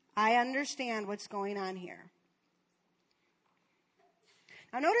 I understand what's going on here.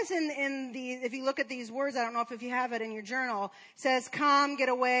 Now notice if you look at these words, I don't know if you have it in your journal, it says come, get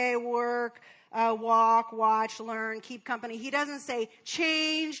away, work, walk, watch, learn, keep company. He doesn't say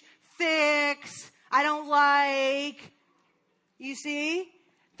change, fix, I don't like. You see?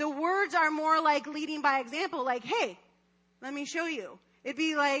 The words are more like leading by example, like, hey, let me show you. It'd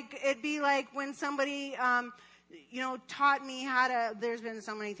be like when somebody, taught me how to, there's been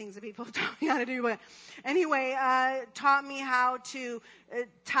so many things that people have taught me how to do, but anyway, taught me how to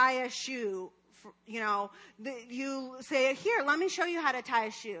tie a shoe. You say, here, let me show you how to tie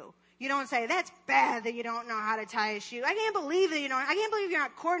a shoe. You don't say, that's bad that you don't know how to tie a shoe. I can't believe you're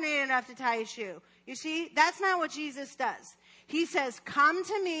not coordinated enough to tie a shoe. You see, that's not what Jesus does. He says, come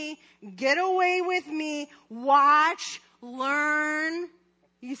to me, get away with me, watch, learn,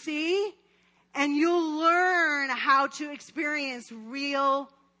 you see? And you'll learn how to experience real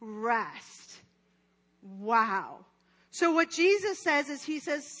rest. Wow. So what Jesus says is he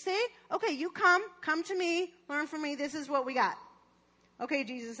says, see, okay, you come to me, learn from me. This is what we got. Okay,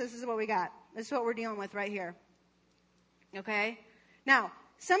 Jesus, this is what we got. This is what we're dealing with right here. Okay? Now,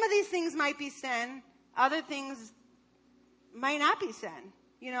 some of these things might be sin. Other things might not be sin.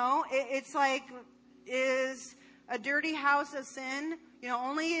 It's like, is a dirty house a sin?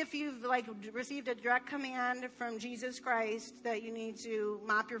 Only if you've received a direct command from Jesus Christ that you need to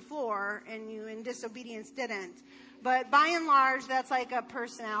mop your floor and you in disobedience didn't. But by and large, that's like a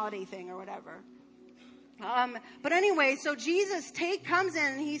personality thing or whatever. But anyway, so Jesus comes in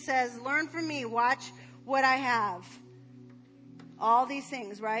and he says, learn from me, watch what I have. All these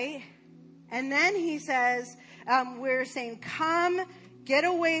things, right? And then he says, we're saying, come, get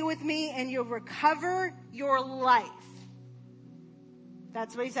away with me and you'll recover your life.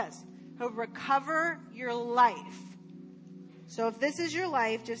 That's what he says. He'll recover your life. So if this is your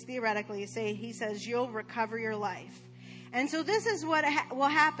life, just theoretically, he says you'll recover your life. And so this is what will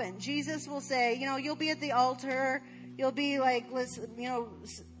happen. Jesus will say, you'll be at the altar. You'll be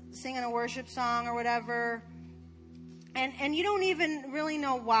singing a worship song or whatever. And you don't even really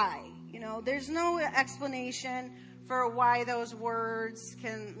know why. There's no explanation for why those words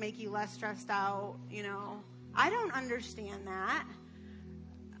can make you less stressed out. I don't understand that.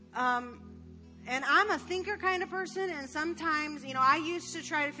 And I'm a thinker kind of person, and sometimes, I used to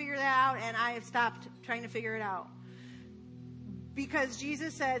try to figure that out, and I have stopped trying to figure it out. Because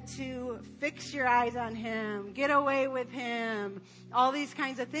Jesus said to fix your eyes on him, get away with him, all these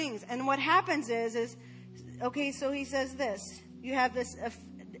kinds of things. And what happens is okay, so he says this. You have this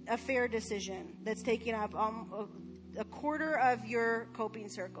affair decision that's taking up a quarter of your coping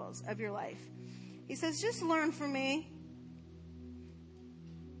circles of your life. He says, just learn from me.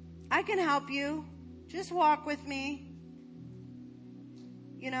 I can help you. Just walk with me.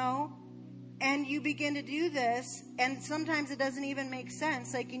 And you begin to do this, and sometimes it doesn't even make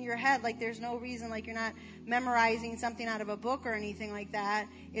sense, like in your head, like there's no reason, like you're not memorizing something out of a book or anything like that.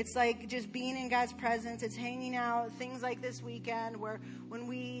 It's like just being in God's presence. It's hanging out, things like this weekend where when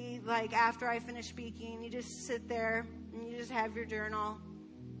we, like after I finish speaking, you just sit there and you just have your journal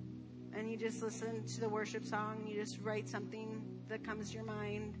and you just listen to the worship song. You just write something that comes to your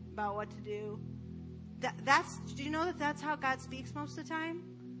mind about what to do. Do you know that that's how God speaks most of the time?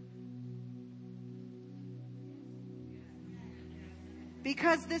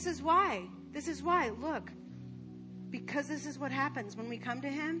 Because this is why. Look. Because this is what happens when we come to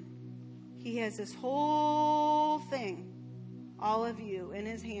Him. He has this whole thing, all of you, in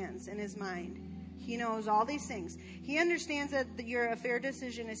His hands, in His mind. He knows all these things. He understands that your affair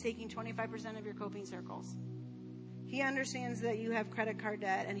decision is taking 25% of your coping circles. He understands that you have credit card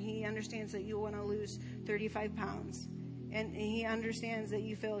debt, and He understands that you want to lose 35 pounds. And He understands that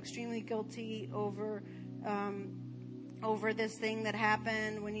you feel extremely guilty over this thing that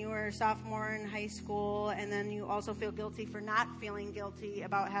happened when you were a sophomore in high school, and then you also feel guilty for not feeling guilty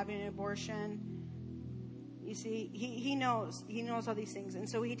about having an abortion. You see, he knows all these things. And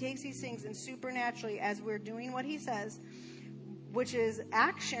so He takes these things and supernaturally, as we're doing what He says, which is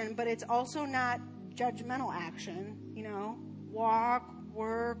action, but it's also not judgmental action, walk,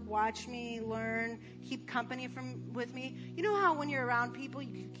 work, watch me, learn, keep company with me. You know how when you're around people,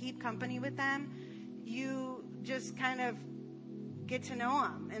 you keep company with them, you just kind of get to know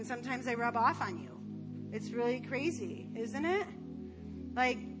them, and sometimes they rub off on you. It's really crazy, isn't it?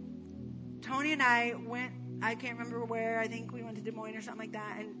 Like, Tony and I went, I can't remember where, I think we went to Des Moines or something like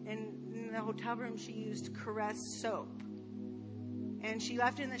that, and in the hotel room she used Caress soap. And she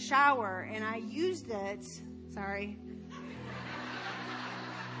left it in the shower, and I used it, sorry.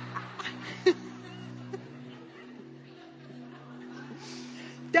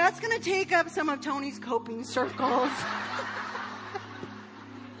 That's going to take up some of Tony's coping circles.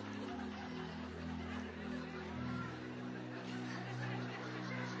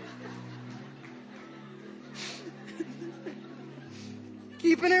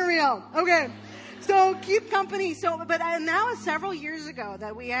 Keeping it real. Okay. So keep company. But that was several years ago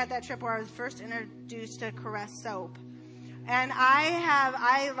that we had that trip where I was first introduced to Caress soap. And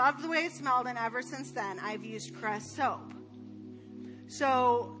I loved the way it smelled, and ever since then I've used Caress soap.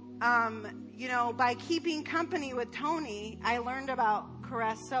 So, by keeping company with Tony, I learned about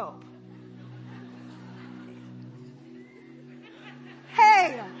Caress soap.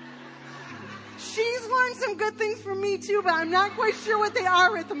 Hey! She's learned some good things from me too, but I'm not quite sure what they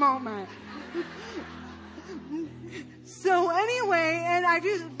are at the moment. So anyway, and I've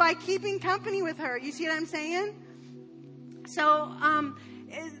used, by keeping company with her, you see what I'm saying? So,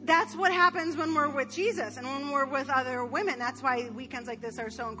 that's what happens when we're with Jesus and when we're with other women. That's why weekends like this are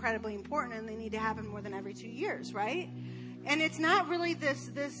so incredibly important, and they need to happen more than every 2 years, right? And it's not really this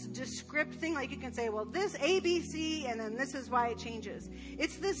descript thing, like you can say, well, this ABC, and then this is why it changes.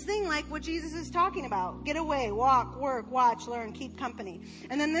 It's this thing like what Jesus is talking about. Get away, walk, work, watch, learn, keep company.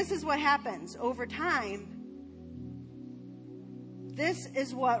 And then this is what happens over time. This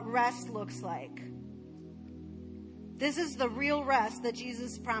is what rest looks like. This is the real rest that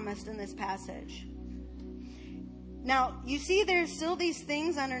Jesus promised in this passage. Now, you see there's still these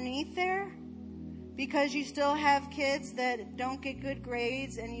things underneath there because you still have kids that don't get good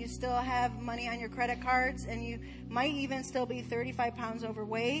grades, and you still have money on your credit cards, and you might even still be 35 pounds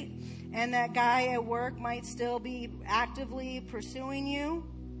overweight, and that guy at work might still be actively pursuing you.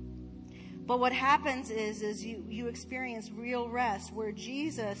 But what happens is you experience real rest where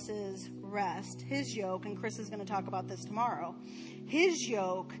Jesus is rest, His yoke, and Chris is going to talk about this tomorrow. His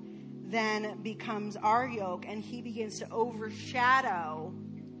yoke then becomes our yoke, and He begins to overshadow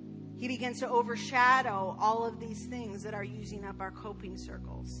all of these things that are using up our coping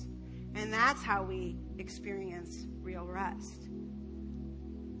circles. And that's how we experience real rest.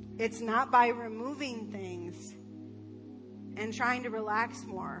 It's not by removing things and trying to relax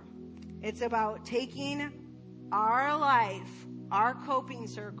more. It's about taking our life, our coping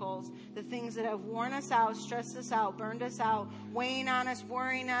circles, the things that have worn us out, stressed us out, burned us out, weighing on us,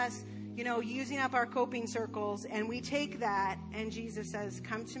 worrying us, using up our coping circles. And we take that, and Jesus says,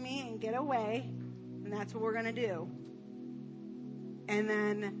 come to me and get away. And that's what we're going to do. And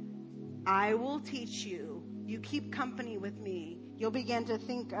then I will teach you. You keep company with me. You'll begin to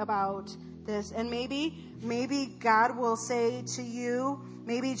think about this. And maybe God will say to you,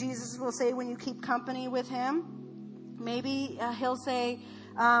 maybe Jesus will say when you keep company with Him, maybe He'll say,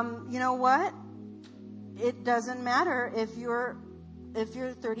 you know what? It doesn't matter if you're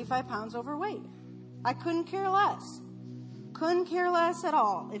 35 pounds overweight. I couldn't care less. couldn't care less at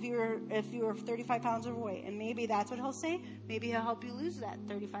all if you were 35 pounds overweight. And maybe that's what he'll say. Maybe he'll help you lose that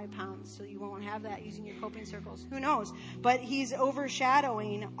 35 pounds so you won't have that using your coping circles. Who knows? But he's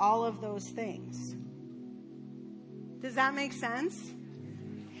overshadowing all of those things. Does that make sense?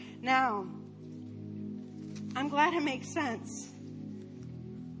 Now, I'm glad it makes sense.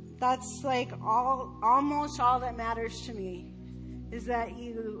 That's like almost all that matters to me, is that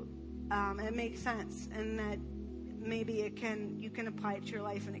it makes sense, and that maybe you can apply it to your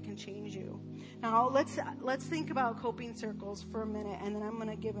life and it can change you. Now let's think about coping circles for a minute, and then I'm going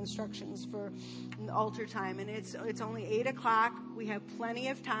to give instructions for the altar time. And it's only 8:00. We have plenty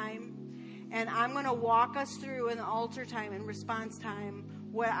of time, and I'm going to walk us through in the altar time and response time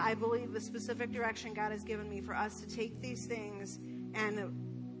what I believe the specific direction God has given me for us to take these things and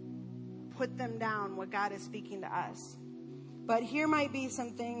put them down, what God is speaking to us. But here might be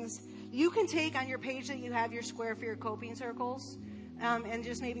some things you can take on your page that you have your square for your coping circles, and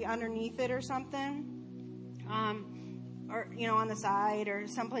just maybe underneath it or something, or on the side or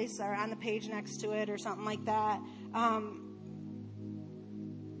someplace, or on the page next to it or something like that.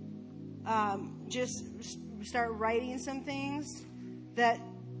 Just start writing some things that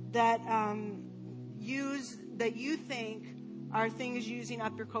you think are things using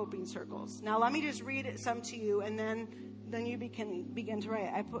up your coping circles. Now let me just read some to you, and then you can begin to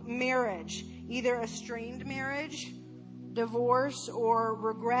write. I put marriage, either a strained marriage, divorce, or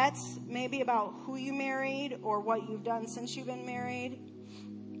regrets, maybe about who you married or what you've done since you've been married.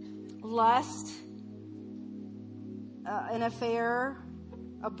 Lust, an affair,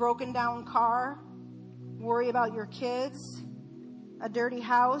 a broken down car, worry about your kids, a dirty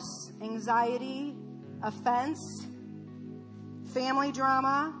house, anxiety, offense, family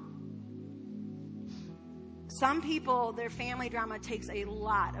drama. Some people, their family drama takes a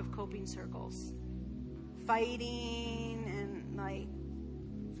lot of coping circles. Fighting and like.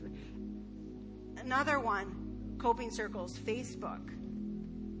 Another one, coping circles, Facebook.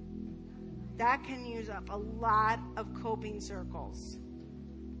 That can use up a lot of coping circles.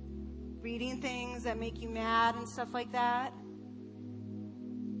 Reading things that make you mad and stuff like that.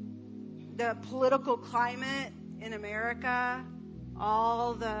 The political climate in America,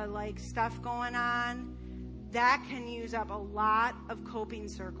 all the stuff going on, that can use up a lot of coping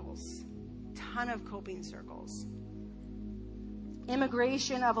circles. Ton of coping circles.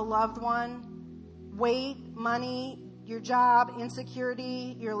 Immigration of a loved one, weight, money, your job,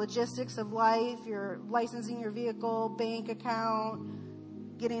 insecurity, your logistics of life, your licensing your vehicle, bank account,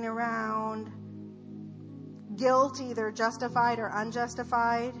 getting around, guilt, either justified or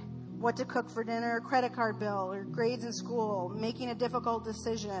unjustified, what to cook for dinner, credit card bill, or grades in school, making a difficult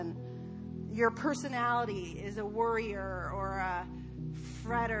decision. Your personality is a worrier or a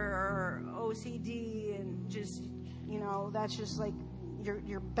fretter or OCD, and just, that's just like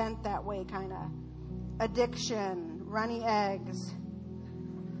you're bent that way, kind of. Addiction, runny eggs.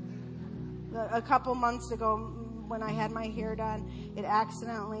 A couple months ago, when I had my hair done,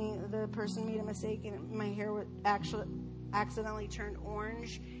 the person made a mistake, and my hair would actually accidentally turned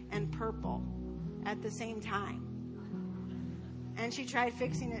orange and purple at the same time. And she tried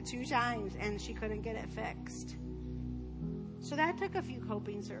fixing it 2 times, and she couldn't get it fixed. So that took a few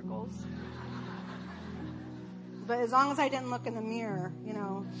coping circles. But as long as I didn't look in the mirror,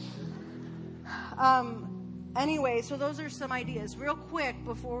 Anyway, so those are some ideas. Real quick,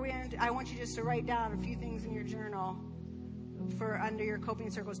 before we end, I want you just to write down a few things in your journal for under your coping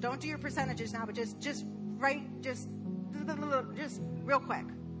circles. Don't do your percentages now, but just write, just real quick.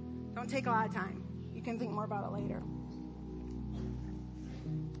 Don't take a lot of time. You can think more about it later.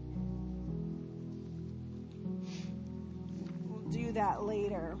 We'll do that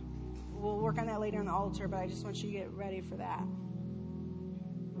later. We'll work on that later on the altar, but I just want you to get ready for that.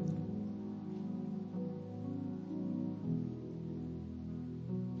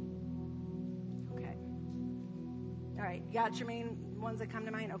 Okay. All right. You got your main ones that come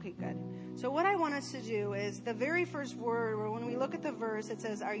to mind? Okay, good. So what I want us to do is the very first word, or when we look at the verse, it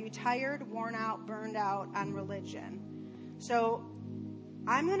says, are you tired, worn out, burned out on religion? So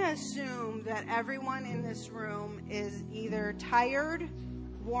I'm going to assume that everyone in this room is either tired,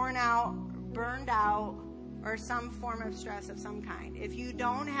 worn out, burned out, or some form of stress of some kind. If you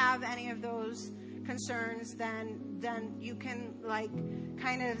don't have any of those concerns, then you can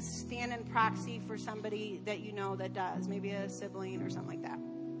kind of stand in proxy for somebody that you know that does, maybe a sibling or something like that.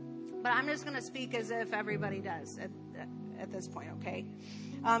 But I'm just going to speak as if everybody does at this point, okay?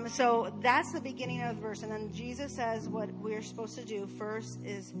 So that's the beginning of the verse. And then Jesus says what we're supposed to do first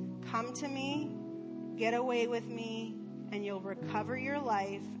is come to me, get away with me, and you'll recover your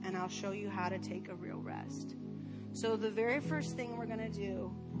life, and I'll show you how to take a real rest. So the very first thing we're going to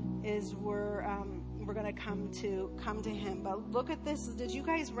do is we're going to come to him. But look at this. Did you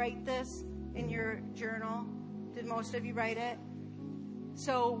guys write this in your journal? Did most of you write it?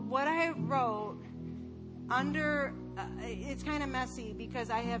 So what I wrote under, it's kind of messy because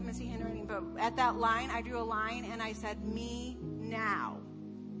I have messy handwriting, but at that line, I drew a line and I said, me now.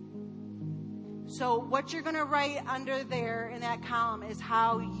 So what you're going to write under there in that column is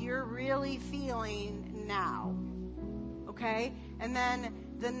how you're really feeling now. Okay? And then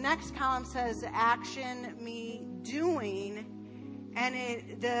the next column says action, me doing. And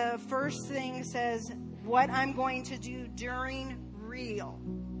the first thing says what I'm going to do during real.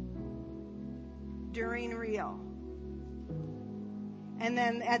 During real. And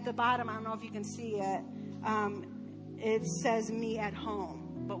then at the bottom, I don't know if you can see it, it says me at home.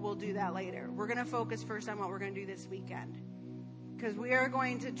 But we'll do that later. We're going to focus first on what we're going to do this weekend. Because we are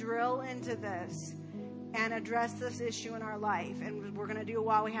going to drill into this and address this issue in our life. And we're going to do it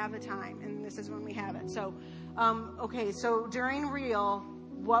while we have the time. And this is when we have it. So, okay, so during real,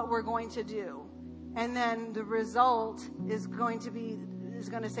 what we're going to do. And then the result is going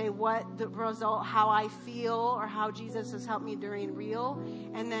to say what the result, how I feel, or how Jesus has helped me during real.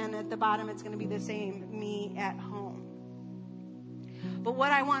 And then at the bottom, it's going to be the same, me at home. But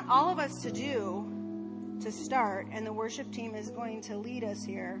what I want all of us to do to start, and the worship team is going to lead us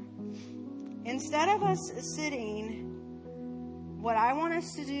here, instead of us sitting, what I want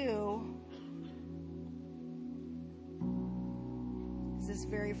us to do is this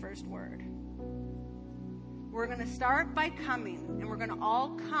very first word. We're going to start by coming, and we're going to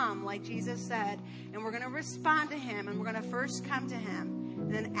all come, like Jesus said, and we're going to respond to him, and we're going to first come to him.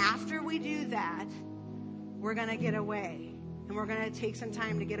 And then after we do that, we're going to get away. And we're going to take some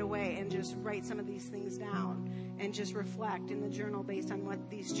time to get away and just write some of these things down and just reflect in the journal based on what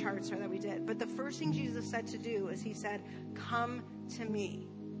these charts are that we did. But the first thing Jesus said to do is he said, come to me.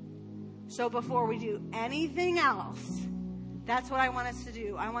 So before we do anything else, that's what I want us to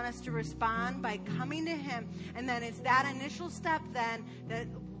do. I want us to respond by coming to him. And then it's that initial step then that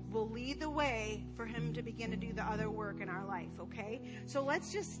will lead the way for him to begin to do the other work in our life, okay? So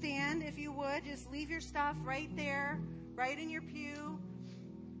let's just stand, if you would. Just leave your stuff right there. Right in your pew.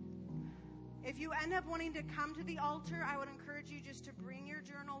 If you end up wanting to come to the altar, I would encourage you just to bring your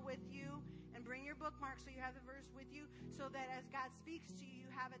journal with you and bring your bookmark so you have the verse with you, so that as God speaks to you,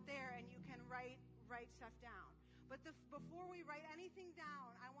 you have it there and you can write stuff down. But before we write anything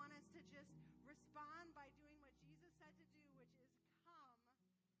down, I want us to just respond by doing what